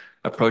are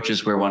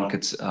approaches where one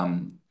could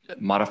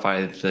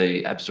modify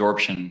the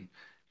absorption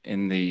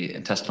in the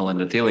intestinal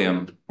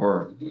endothelium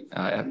or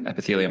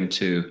epithelium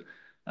to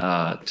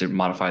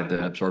modify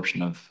the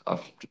absorption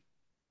of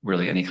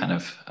really any kind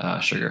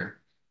of sugar?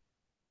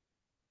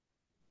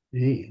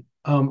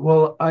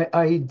 Well,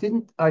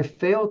 I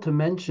failed to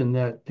mention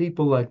that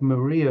people like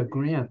Maria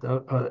Grant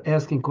are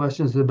asking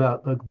questions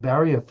about like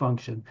barrier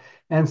function,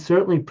 and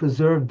certainly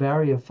preserved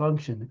barrier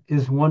function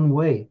is one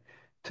way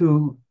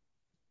to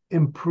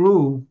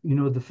improve,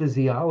 the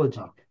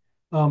physiology.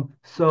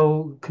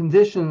 So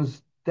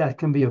conditions that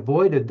can be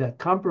avoided that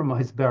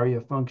compromise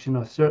barrier function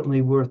are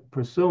certainly worth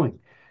pursuing.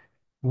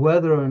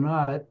 Whether or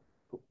not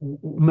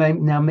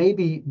now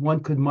maybe one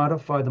could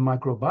modify the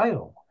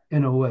microbiome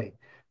in a way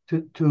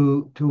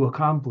to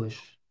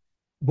accomplish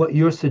what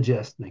you're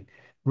suggesting.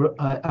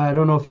 I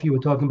don't know if you were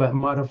talking about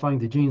modifying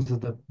the genes of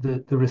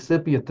the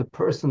recipient, the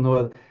person,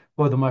 or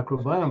the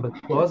microbiome, but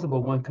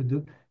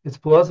it's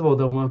plausible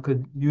that one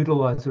could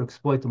utilize or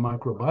exploit the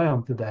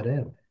microbiome to that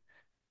end.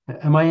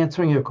 Am I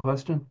answering your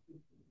question?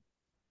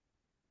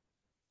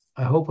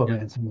 I hope I'm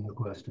answering your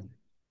question.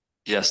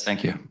 Yes,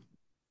 thank you.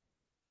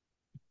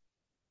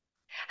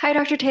 Hi,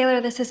 Dr.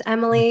 Taylor. This is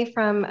Emily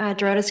from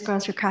Dorota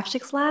Skronster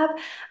Krafchik's lab.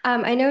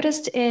 I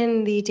noticed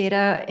in the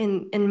data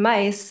in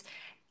mice,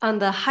 on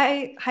the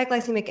high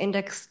glycemic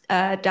index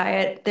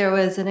diet, there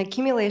was an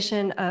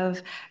accumulation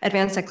of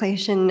advanced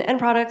glycation end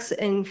products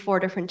in 4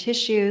 different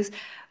tissues,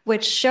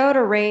 which showed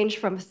a range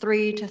from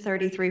 3 to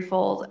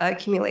 33-fold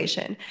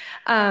accumulation.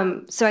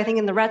 So I think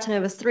in the retina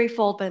it was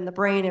 3-fold, but in the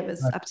brain it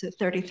was up to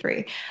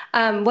 33.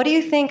 What do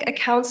you think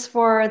accounts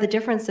for the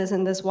differences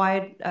in this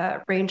wide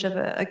range of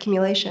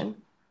accumulation?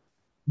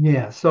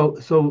 Yeah,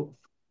 so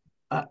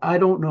I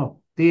don't know.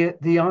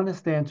 The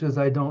honest answer is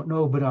I don't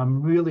know, but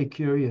I'm really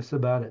curious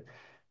about it.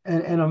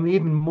 And I'm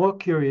even more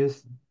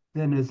curious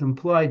than is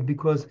implied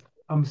because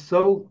I'm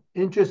so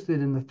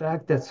interested in the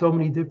fact that so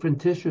many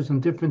different tissues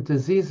and different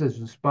diseases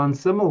respond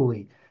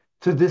similarly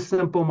to this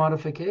simple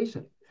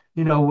modification.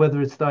 You know, whether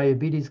it's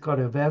diabetes,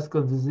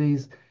 cardiovascular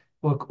disease,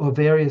 or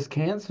various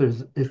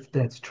cancers, if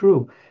that's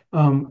true.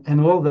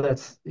 And all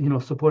that's,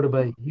 supported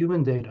by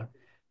human data.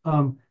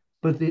 Um,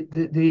 but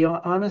the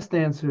honest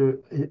answer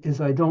is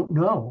I don't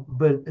know,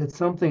 but it's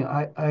something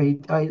I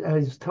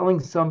was telling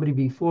somebody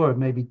before,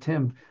 maybe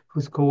Tim,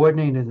 who's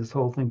coordinated this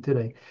whole thing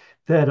today,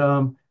 that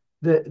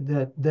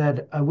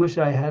that I wish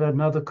I had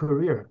another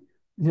career,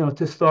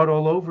 to start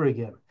all over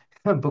again,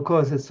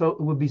 because it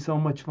would be so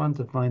much fun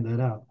to find that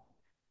out.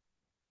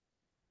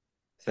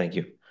 Thank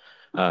you.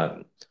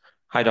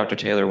 Hi, Dr.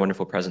 Taylor.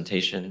 Wonderful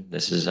presentation.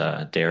 This is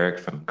Derek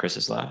from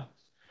Chris's lab.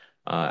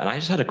 And I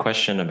just had a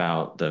question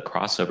about the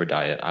crossover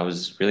diet. I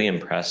was really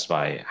impressed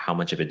by how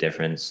much of a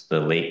difference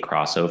the late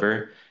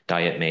crossover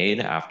diet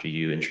made after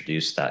you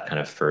introduced that kind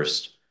of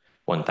first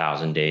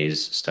 1,000 days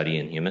study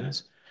in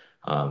humans.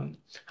 I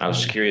was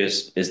just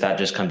curious, does that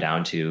just come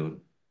down to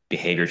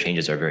behavior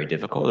changes are very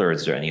difficult, or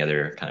is there any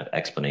other kind of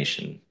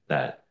explanation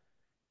that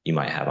you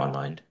might have on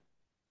mind?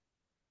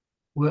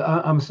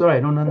 Well, I'm sorry,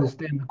 I don't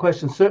understand the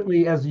question.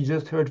 Certainly, as you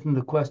just heard from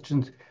the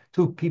questions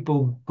to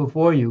people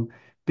before you,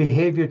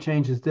 behavior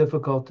change is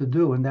difficult to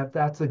do, and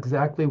that's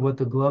exactly what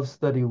the glove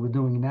study we're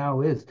doing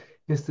now is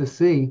to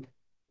see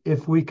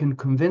if we can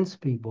convince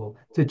people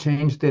to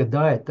change their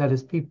diet. That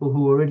is, people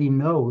who already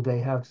know they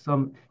have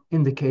some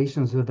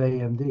indications of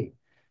AMD.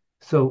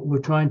 So we're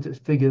trying to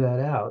figure that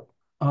out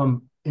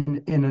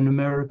in an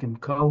American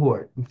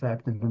cohort. In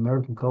fact, an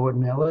American cohort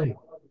in LA.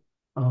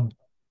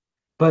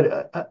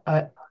 But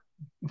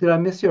did I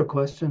miss your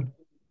question?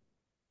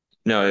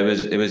 No, it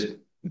was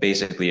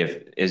basically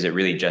is it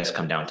really just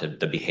come down to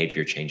the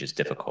behavior change is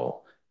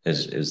difficult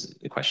is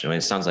the question. I mean,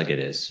 it sounds like it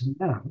is.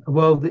 Yeah.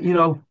 Well,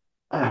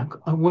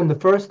 when the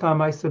first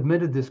time I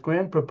submitted this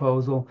grant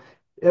proposal,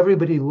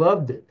 everybody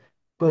loved it,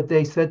 but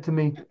they said to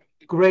me,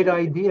 "Great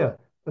idea,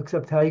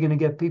 except how are you going to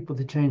get people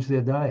to change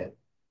their diet?"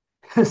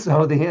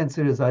 So the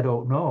answer is I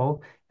don't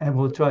know, and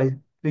we'll try to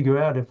figure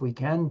out if we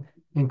can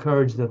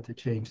encourage them to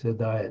change their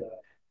diet.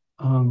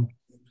 Um,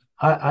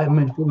 I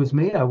mean, if it was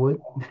me, I would.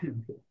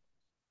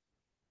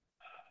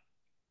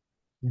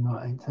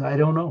 I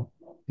don't know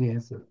the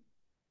answer.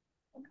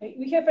 Okay,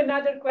 we have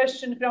another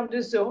question from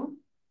the Zoom.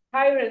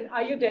 Hiren,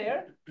 are you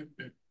there?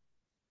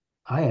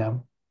 I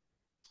am.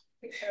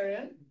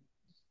 Hiren.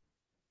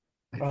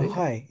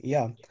 Hi,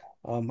 yeah.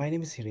 My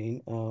name is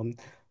Hiren.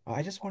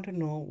 I just want to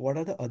know what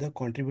are the other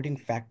contributing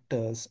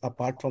factors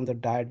apart from the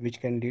diet which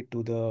can lead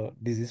to the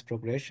disease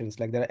progressions?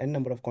 Like there are n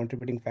number of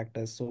contributing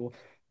factors. So,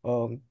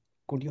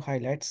 could you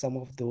highlight some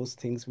of those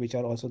things which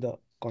are also the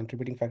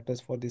contributing factors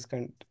for this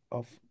kind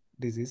of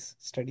disease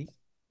study?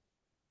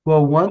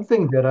 Well, one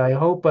thing that I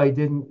hope that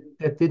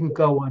didn't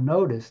go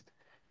unnoticed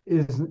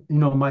is,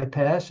 my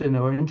passion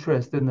or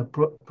interest in the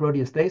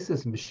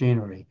proteostasis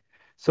machinery.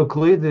 So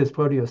clearly there's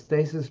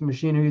proteostasis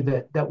machinery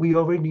that we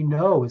already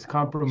know is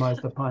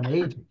compromised upon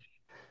aging.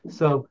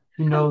 So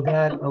you know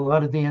that a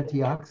lot of the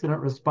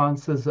antioxidant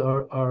responses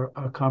are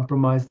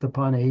compromised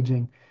upon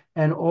aging.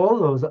 And all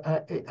those,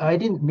 I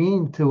didn't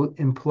mean to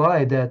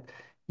imply that,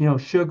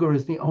 sugar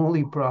is the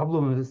only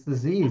problem of this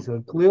disease.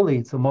 Clearly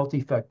it's a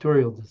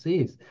multifactorial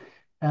disease.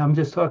 And I'm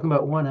just talking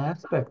about one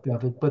aspect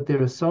of it, but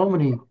there are so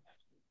many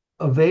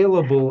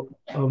available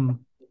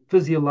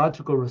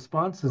physiological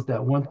responses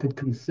that one could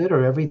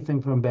consider, everything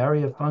from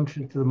barrier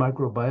function to the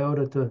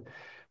microbiota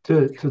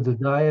to the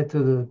diet to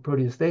the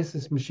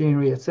proteostasis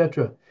machinery,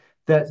 etc.,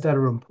 that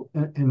are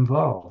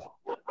involved.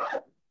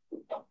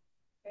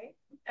 Okay.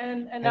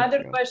 And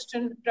another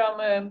question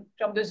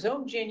from the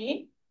Zoom,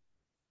 Jenny.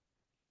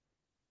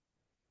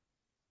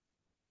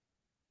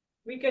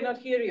 We cannot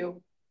hear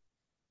you.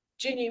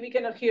 Ginny, we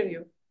cannot hear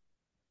you.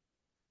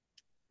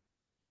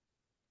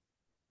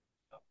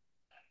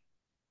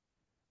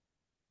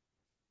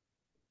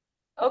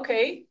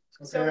 Okay.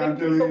 So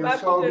until you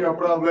solve your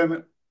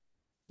problem,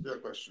 your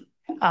question.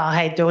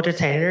 Hi, Dr.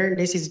 Taylor.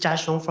 This is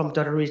Jashong from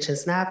Dr.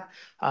 Richard's lab.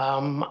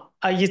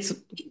 It's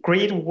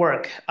great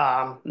work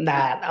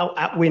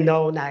that we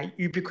know that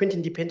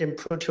ubiquitin-dependent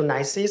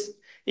proteolysis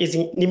is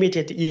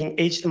limited in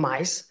aged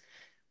mice.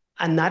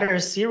 Another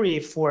theory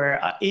for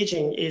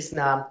aging is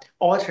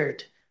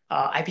altered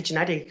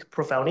epigenetic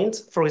profiling,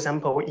 for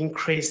example,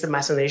 increased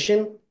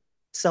methylation.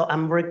 So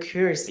I'm very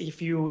curious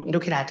if you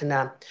look at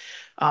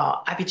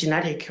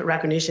epigenetic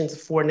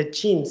recognitions for the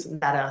genes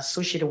that are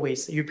associated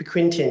with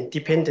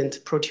ubiquitin-dependent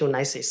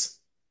proteolysis.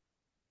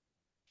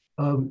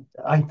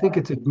 I think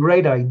it's a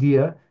great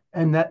idea,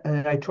 and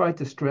I tried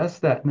to stress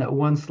that in that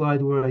one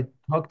slide where I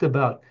talked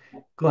about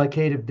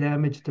glycative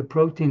damage to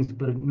proteins,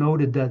 but it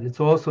noted that it's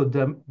also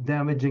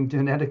damaging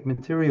genetic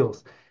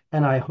materials.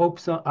 And I hope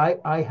so.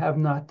 I have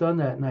not done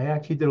that, and I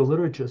actually did a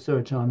literature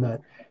search on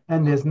that,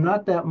 and there's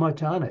not that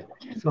much on it.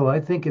 So I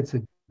think it's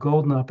a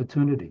golden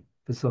opportunity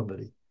for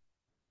somebody.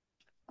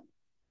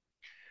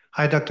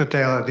 Hi, Dr.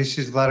 Taylor. This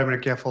is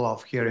Vladimir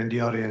Kefalov here in the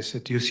audience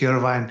at UC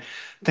Irvine.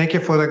 Thank you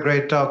for the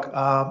great talk.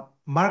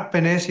 Mark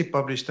Penesi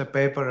published a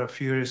paper a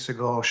few years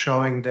ago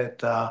showing that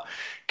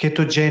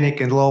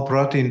ketogenic and low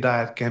protein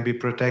diet can be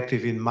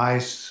protective in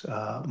mice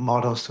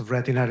models of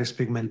retinitis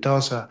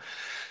pigmentosa.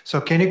 So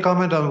can you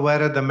comment on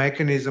whether the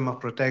mechanism of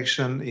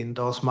protection in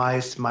those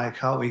mice,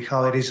 how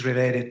it is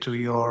related to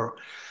your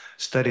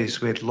studies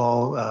with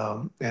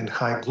low and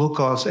high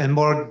glucose? And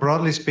more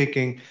broadly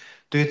speaking,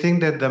 do you think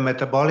that the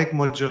metabolic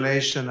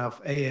modulation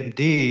of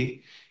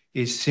AMD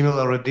is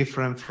similar or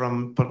different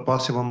from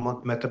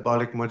possible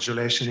metabolic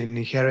modulation in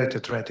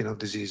inherited retinal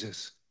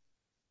diseases?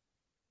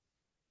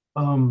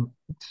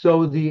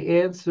 So the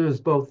answer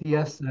is both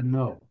yes and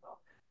no.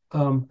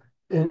 Um,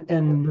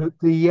 and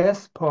the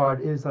yes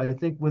part is, I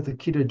think, with a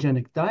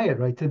ketogenic diet,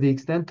 right? To the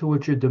extent to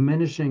which you're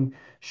diminishing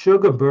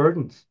sugar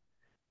burdens,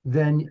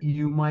 then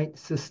you might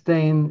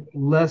sustain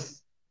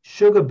less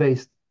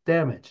sugar-based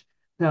damage.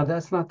 Now,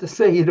 that's not to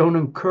say you don't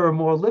incur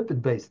more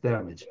lipid-based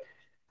damage.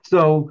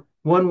 So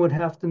one would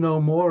have to know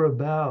more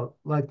about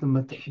like the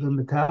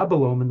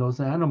metabolome in those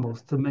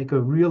animals to make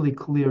a really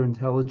clear,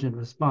 intelligent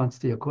response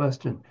to your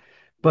question.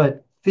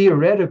 But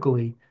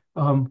theoretically,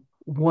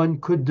 one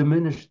could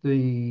diminish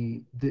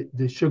the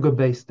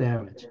sugar-based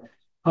damage.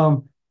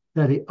 Now,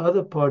 the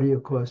other part of your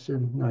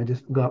question, I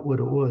just forgot what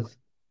it was.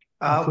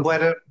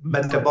 Whether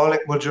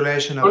metabolic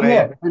modulation of Oh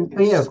yeah,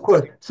 is of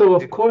course. So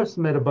of course,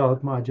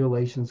 metabolic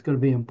modulation is going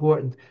to be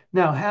important.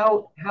 Now,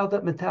 how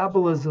that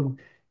metabolism,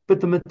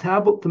 but the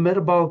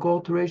metabolic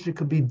alteration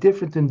could be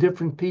different in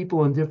different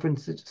people in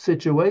different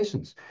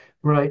situations,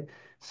 right?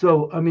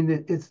 So I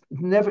mean, it's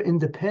never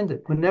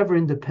independent. We're never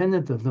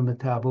independent of the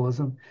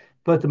metabolism,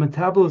 but the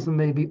metabolism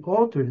may be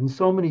altered in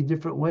so many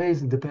different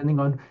ways, and depending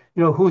on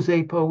whose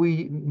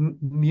ApoE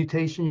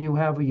mutation you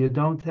have or you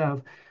don't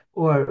have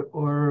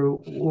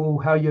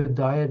or how your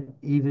diet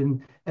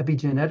even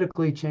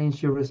epigenetically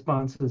changed your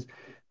responses.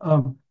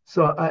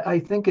 So I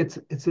think it's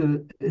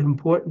an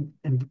important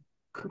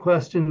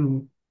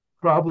question,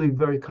 probably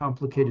very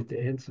complicated to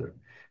answer.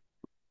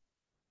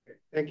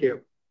 Thank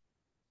you.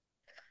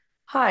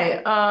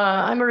 Hi,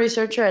 I'm a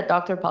researcher at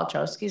Dr.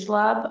 Palchowski's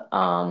lab.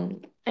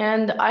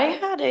 And I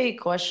had a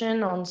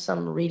question on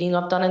some reading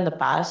I've done in the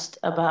past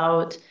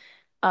about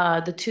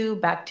the two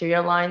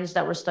bacteria lines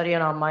that were studied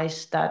on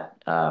mice that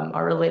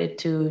are related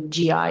to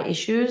GI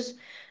issues,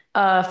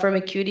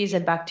 Firmicutes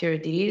and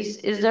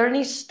Bacteroidetes. Is there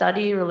any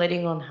study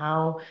relating on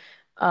how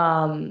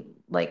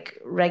like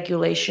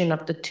regulation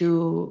of the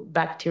two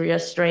bacteria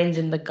strains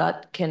in the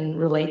gut can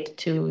relate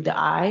to the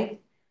eye?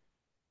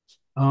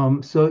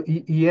 So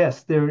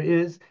yes, there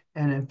is.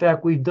 And in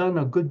fact, we've done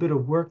a good bit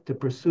of work to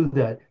pursue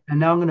that. And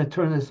now I'm going to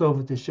turn this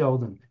over to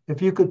Sheldon.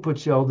 If you could put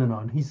Sheldon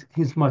on,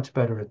 he's much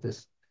better at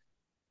this.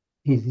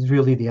 He's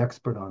really the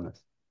expert on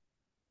this.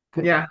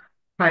 Yeah.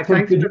 Hi,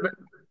 thanks for the.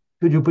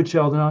 Could you put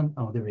Sheldon on?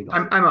 Oh, there we go.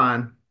 I'm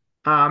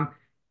on.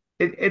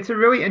 It's a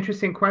really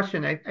interesting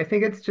question. I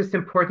think it's just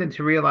important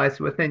to realize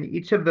within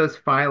each of those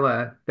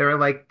phyla, there are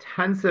like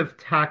tons of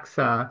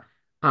taxa.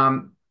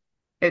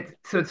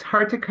 So it's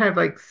hard to kind of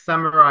like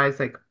summarize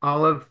like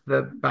all of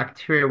the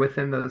bacteria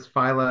within those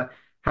phyla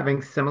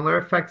having similar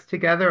effects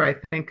together. I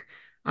think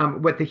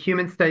what the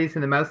human studies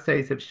and the mouse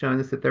studies have shown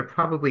is that there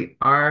probably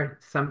are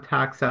some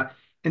taxa,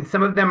 and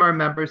some of them are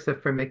members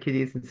of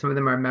Firmicutes, and some of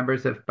them are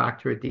members of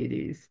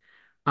Bacteroidetes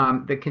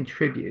that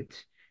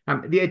contribute.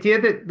 The idea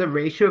that the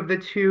ratio of the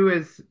two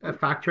is a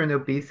factor in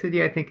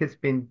obesity, I think, has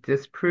been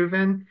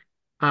disproven.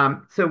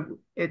 So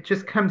it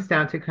just comes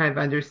down to kind of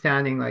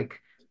understanding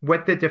like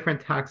what the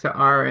different taxa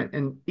are,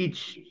 and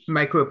each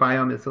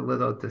microbiome is a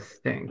little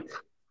distinct.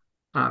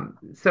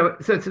 So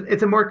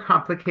it's a more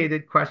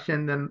complicated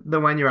question than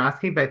the one you're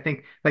asking, but I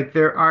think like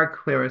there are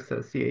clear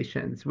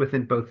associations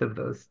within both of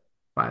those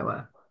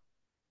phyla.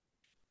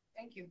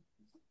 Thank you.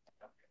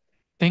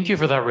 Thank you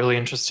for that really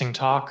interesting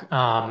talk.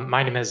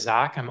 My name is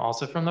Zach. I'm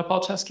also from the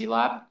Palchowski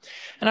lab.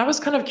 And I was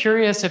kind of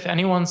curious if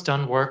anyone's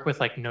done work with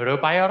like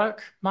gnotobiotic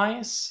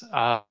mice,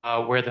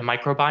 where the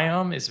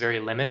microbiome is very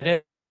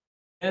limited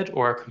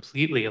or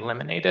completely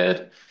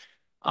eliminated,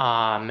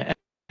 and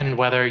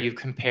whether you've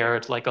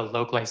compared like a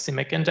low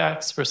glycemic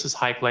index versus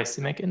high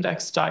glycemic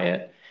index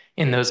diet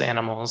in those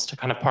animals to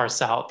kind of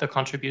parse out the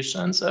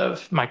contributions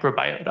of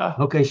microbiota.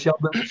 Okay,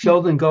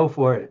 Sheldon, go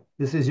for it.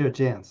 This is your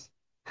chance.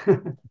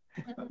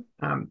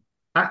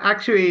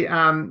 Actually,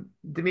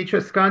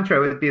 Dimitris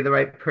Skandra would be the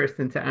right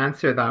person to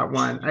answer that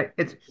one.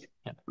 It's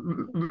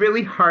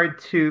really hard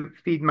to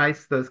feed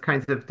mice those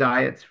kinds of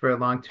diets for a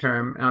long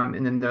term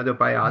in a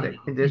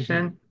gnotobiotic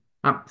condition.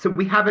 So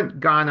we haven't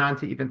gone on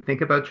to even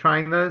think about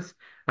trying those.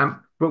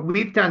 what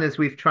we've done is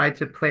we've tried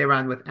to play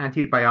around with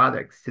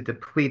antibiotics to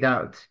deplete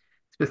out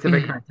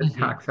specific kinds of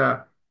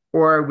taxa,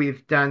 or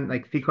we've done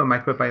like fecal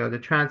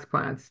microbiota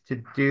transplants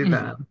to do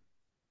them,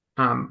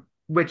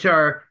 which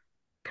are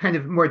kind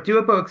of more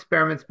doable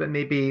experiments, but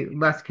maybe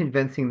less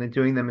convincing than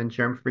doing them in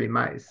germ-free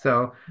mice.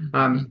 So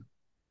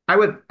I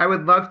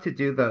would love to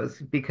do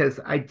those because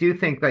I do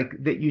think like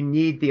that you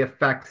need the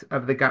effects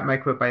of the gut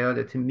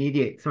microbiota to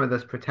mediate some of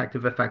those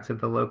protective effects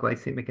of the low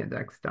glycemic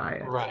index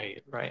diet.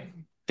 Right, right.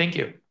 Thank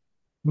you.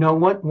 Now,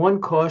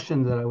 one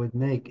caution that I would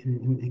make,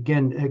 and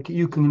again,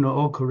 you can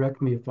all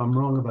correct me if I'm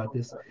wrong about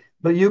this,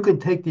 but you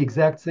could take the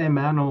exact same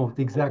animal with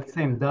the exact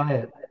same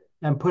diet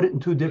and put it in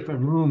two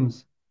different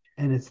rooms,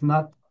 and it's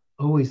not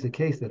always the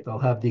case that they'll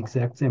have the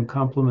exact same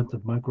complement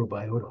of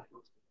microbiota.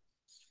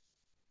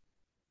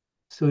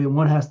 So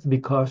one has to be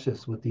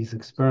cautious with these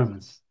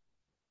experiments,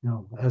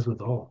 as with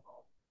all.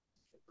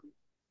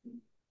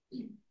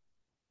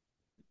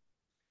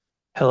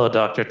 Hello,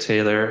 Dr.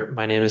 Taylor.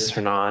 My name is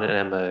Hernan, and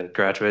I'm a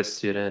graduate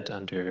student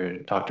under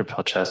Dr.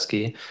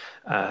 Palczewski.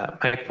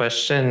 My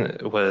question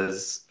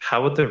was,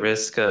 how would the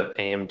risk of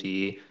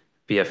AMD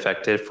be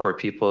affected for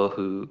people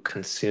who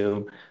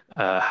consume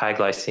a high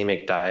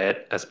glycemic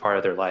diet as part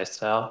of their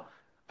lifestyle,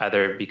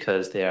 either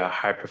because they are a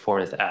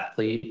high-performance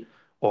athlete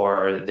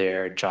or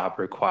their job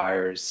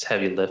requires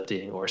heavy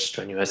lifting or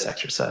strenuous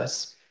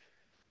exercise?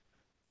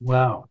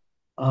 Wow.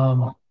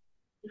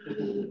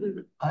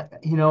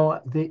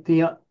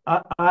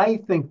 I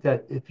think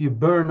that if you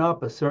burn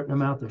up a certain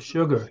amount of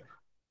sugar,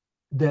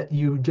 that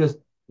you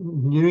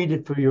need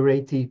it for your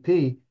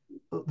ATP,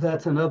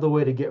 that's another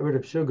way to get rid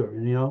of sugar.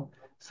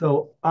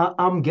 So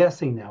I'm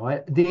guessing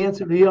now.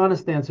 The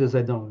honest answer is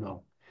I don't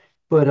know,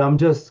 but I'm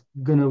just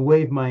gonna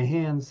wave my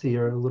hands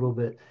here a little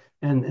bit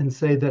and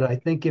say that I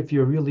think if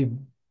you're really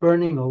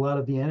burning a lot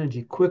of the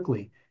energy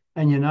quickly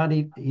and you're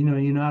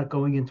not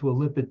going into a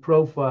lipid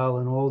profile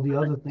and all the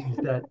other things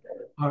that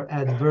are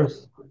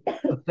adverse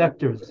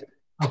effectors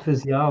of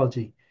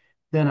physiology,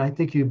 then I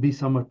think you'd be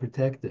somewhat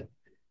protected,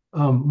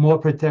 more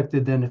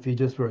protected than if you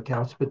just were a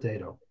couch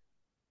potato.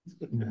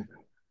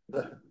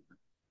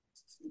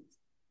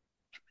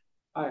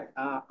 Hi,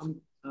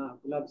 I'm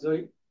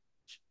Gulab.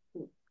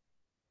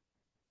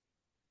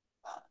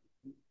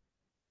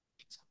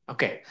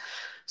 Okay,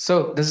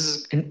 so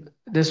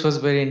this was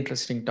very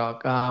interesting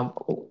talk.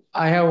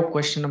 I have a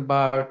question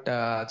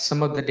about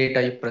some of the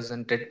data you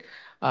presented.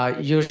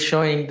 You're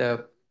showing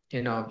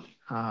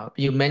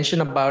you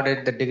mentioned about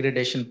it, the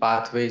degradation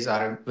pathways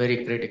are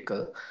very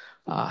critical.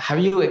 Have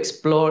you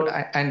explored,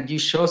 and you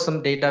show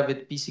some data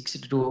with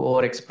P62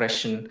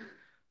 overexpression.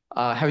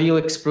 Have you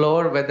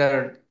explored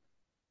whether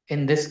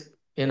in this,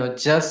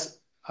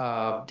 just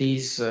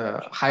these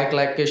high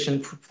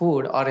glycation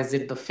food, or is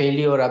it the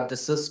failure of the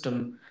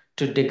system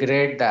to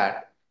degrade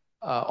that,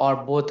 or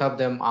both of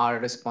them are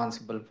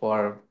responsible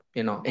for,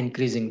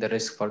 increasing the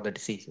risk for the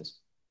diseases?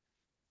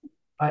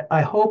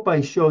 I hope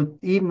I showed,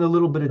 even the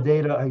little bit of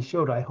data I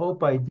showed, I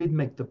hope I did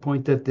make the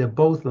point that they're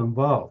both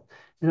involved.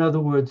 In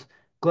other words,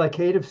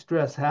 glycative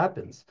stress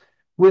happens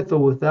with or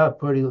without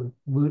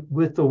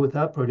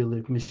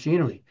proteolytic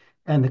machinery.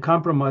 And the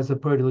compromise of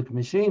proteolytic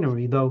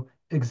machinery, though,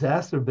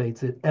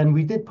 exacerbates it. And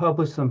we did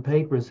publish some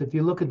papers. If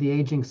you look at the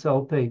aging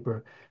cell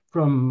paper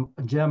from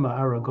Gemma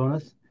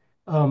Aragonis,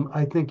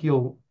 I think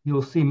you'll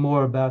see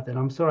more about that.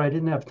 I'm sorry, I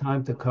didn't have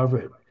time to cover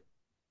it.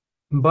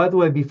 And by the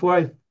way, before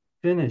I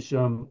finish,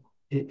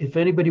 if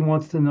anybody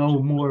wants to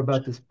know more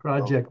about this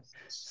project,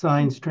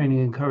 Science Training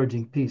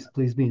Encouraging Peace,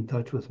 please be in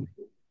touch with me.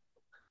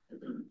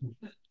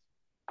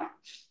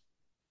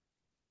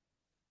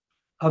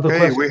 Other Okay,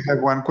 questions? we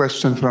have one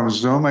question from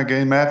Zoom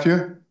again,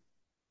 Matthew.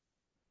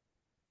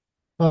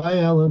 Hi,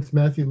 Alan. It's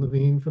Matthew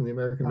Levine from the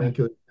American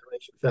Macular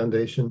Degeneration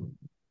Foundation.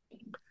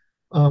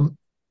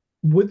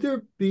 Would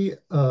there be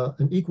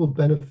an equal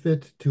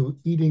benefit to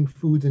eating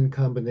foods in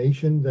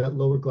combination that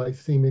lower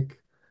glycemic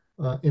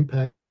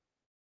impact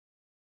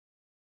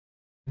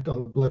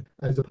on blood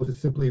as opposed to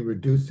simply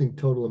reducing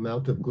total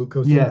amount of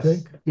glucose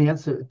intake? The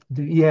answer,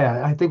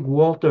 yeah, I think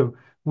Walter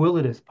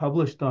Willett has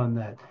published on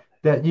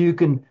that you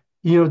can,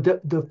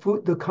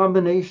 the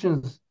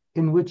combinations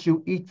in which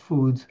you eat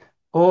foods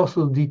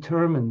also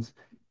determines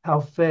how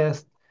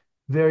fast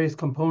various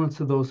components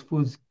of those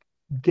foods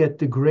get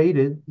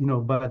degraded,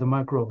 by the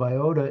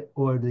microbiota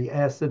or the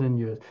acid in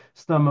your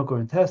stomach or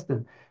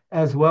intestine,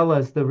 as well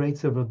as the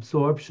rates of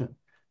absorption.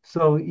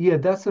 So yeah,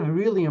 that's a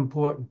really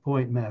important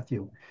point,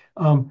 Matthew,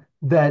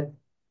 that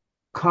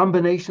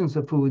combinations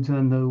of foods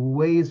and the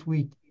ways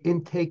we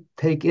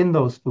take in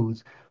those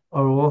foods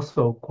are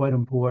also quite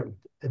important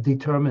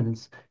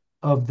determinants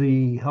of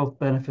the health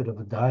benefit of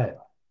a diet.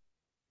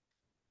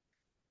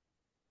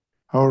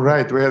 All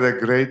right, we had a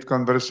great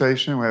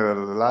conversation. We have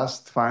a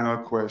last final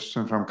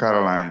question from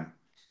Caroline.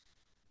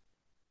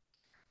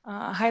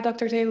 Hi,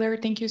 Dr. Taylor.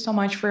 Thank you so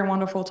much for a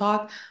wonderful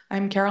talk.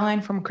 I'm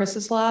Caroline from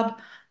Chris's lab.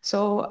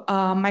 So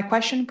my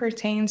question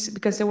pertains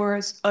because there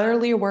was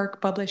earlier work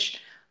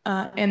published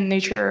in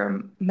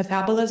Nature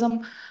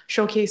Metabolism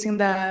showcasing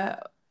the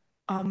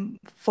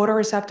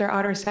photoreceptor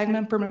outer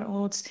segment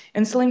promotes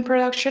insulin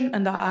production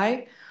in the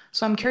eye.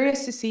 So I'm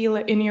curious to see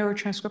in your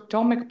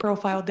transcriptomic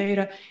profile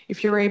data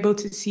if you're able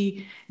to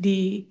see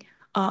the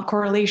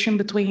correlation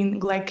between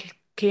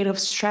glycative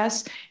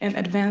stress and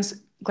advanced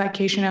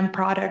glycation end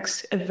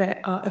products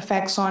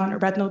effects on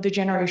retinal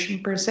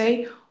degeneration per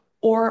se,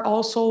 or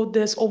also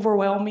this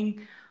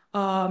overwhelming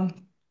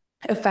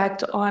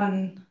effect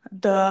on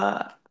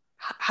the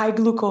high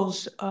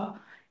glucose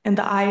in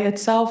the eye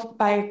itself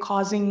by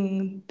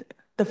causing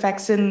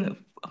defects in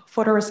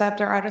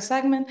photoreceptor outer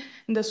segment,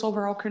 and this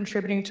overall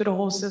contributing to the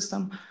whole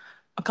system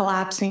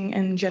collapsing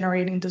and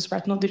generating this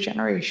retinal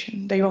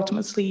degeneration. They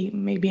ultimately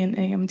may be in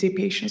AMD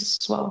patients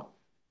as well.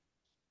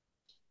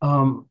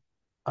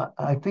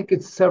 I think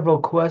it's several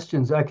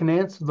questions. I can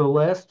answer the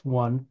last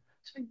one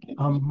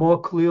more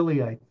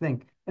clearly, I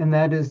think, and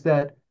that is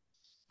that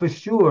for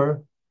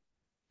sure,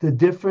 the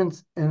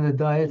difference in the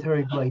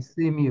dietary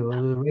glycemia,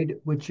 or the rate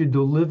at which you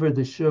deliver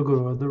the sugar,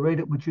 or the rate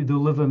at which you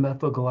deliver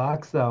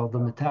methylgalactol, the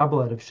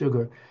metabolite of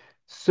sugar,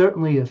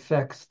 certainly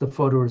affects the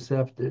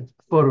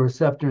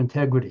photoreceptor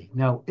integrity.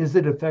 Now, is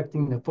it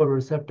affecting the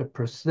photoreceptor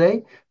per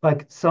se,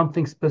 like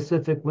something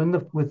specific within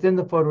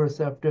the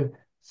photoreceptor,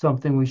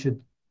 something we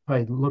should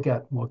probably look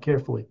at more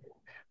carefully.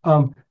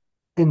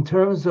 In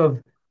terms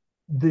of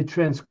the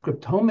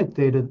transcriptomic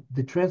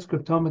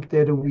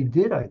data we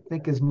did, I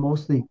think, is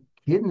mostly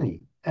kidney.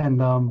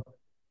 And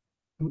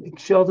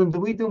Sheldon, do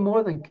we do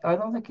more than, I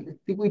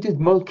think we did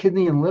more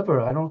kidney and liver.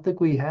 I don't think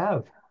we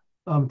have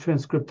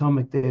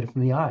transcriptomic data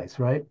from the eyes,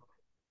 right?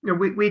 Yeah,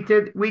 we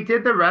did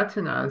the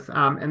retinas,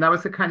 and that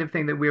was the kind of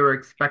thing that we were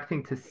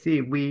expecting to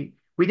see. We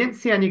didn't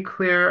see any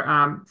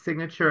clear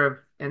signature of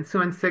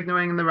insulin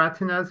signaling in the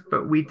retinas,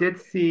 but we did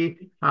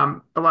see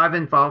a lot of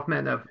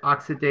involvement of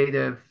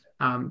oxidative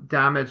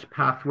damage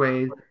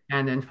pathways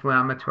and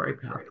inflammatory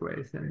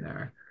pathways in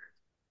there.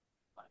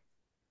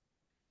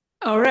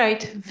 All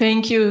right.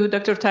 Thank you,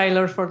 Dr.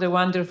 Tyler, for the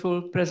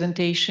wonderful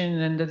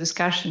presentation and the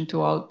discussion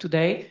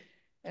today.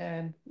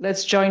 And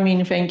let's join me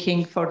in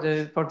thanking for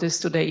this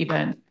today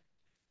event.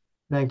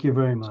 Thank you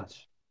very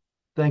much.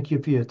 Thank you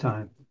for your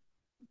time.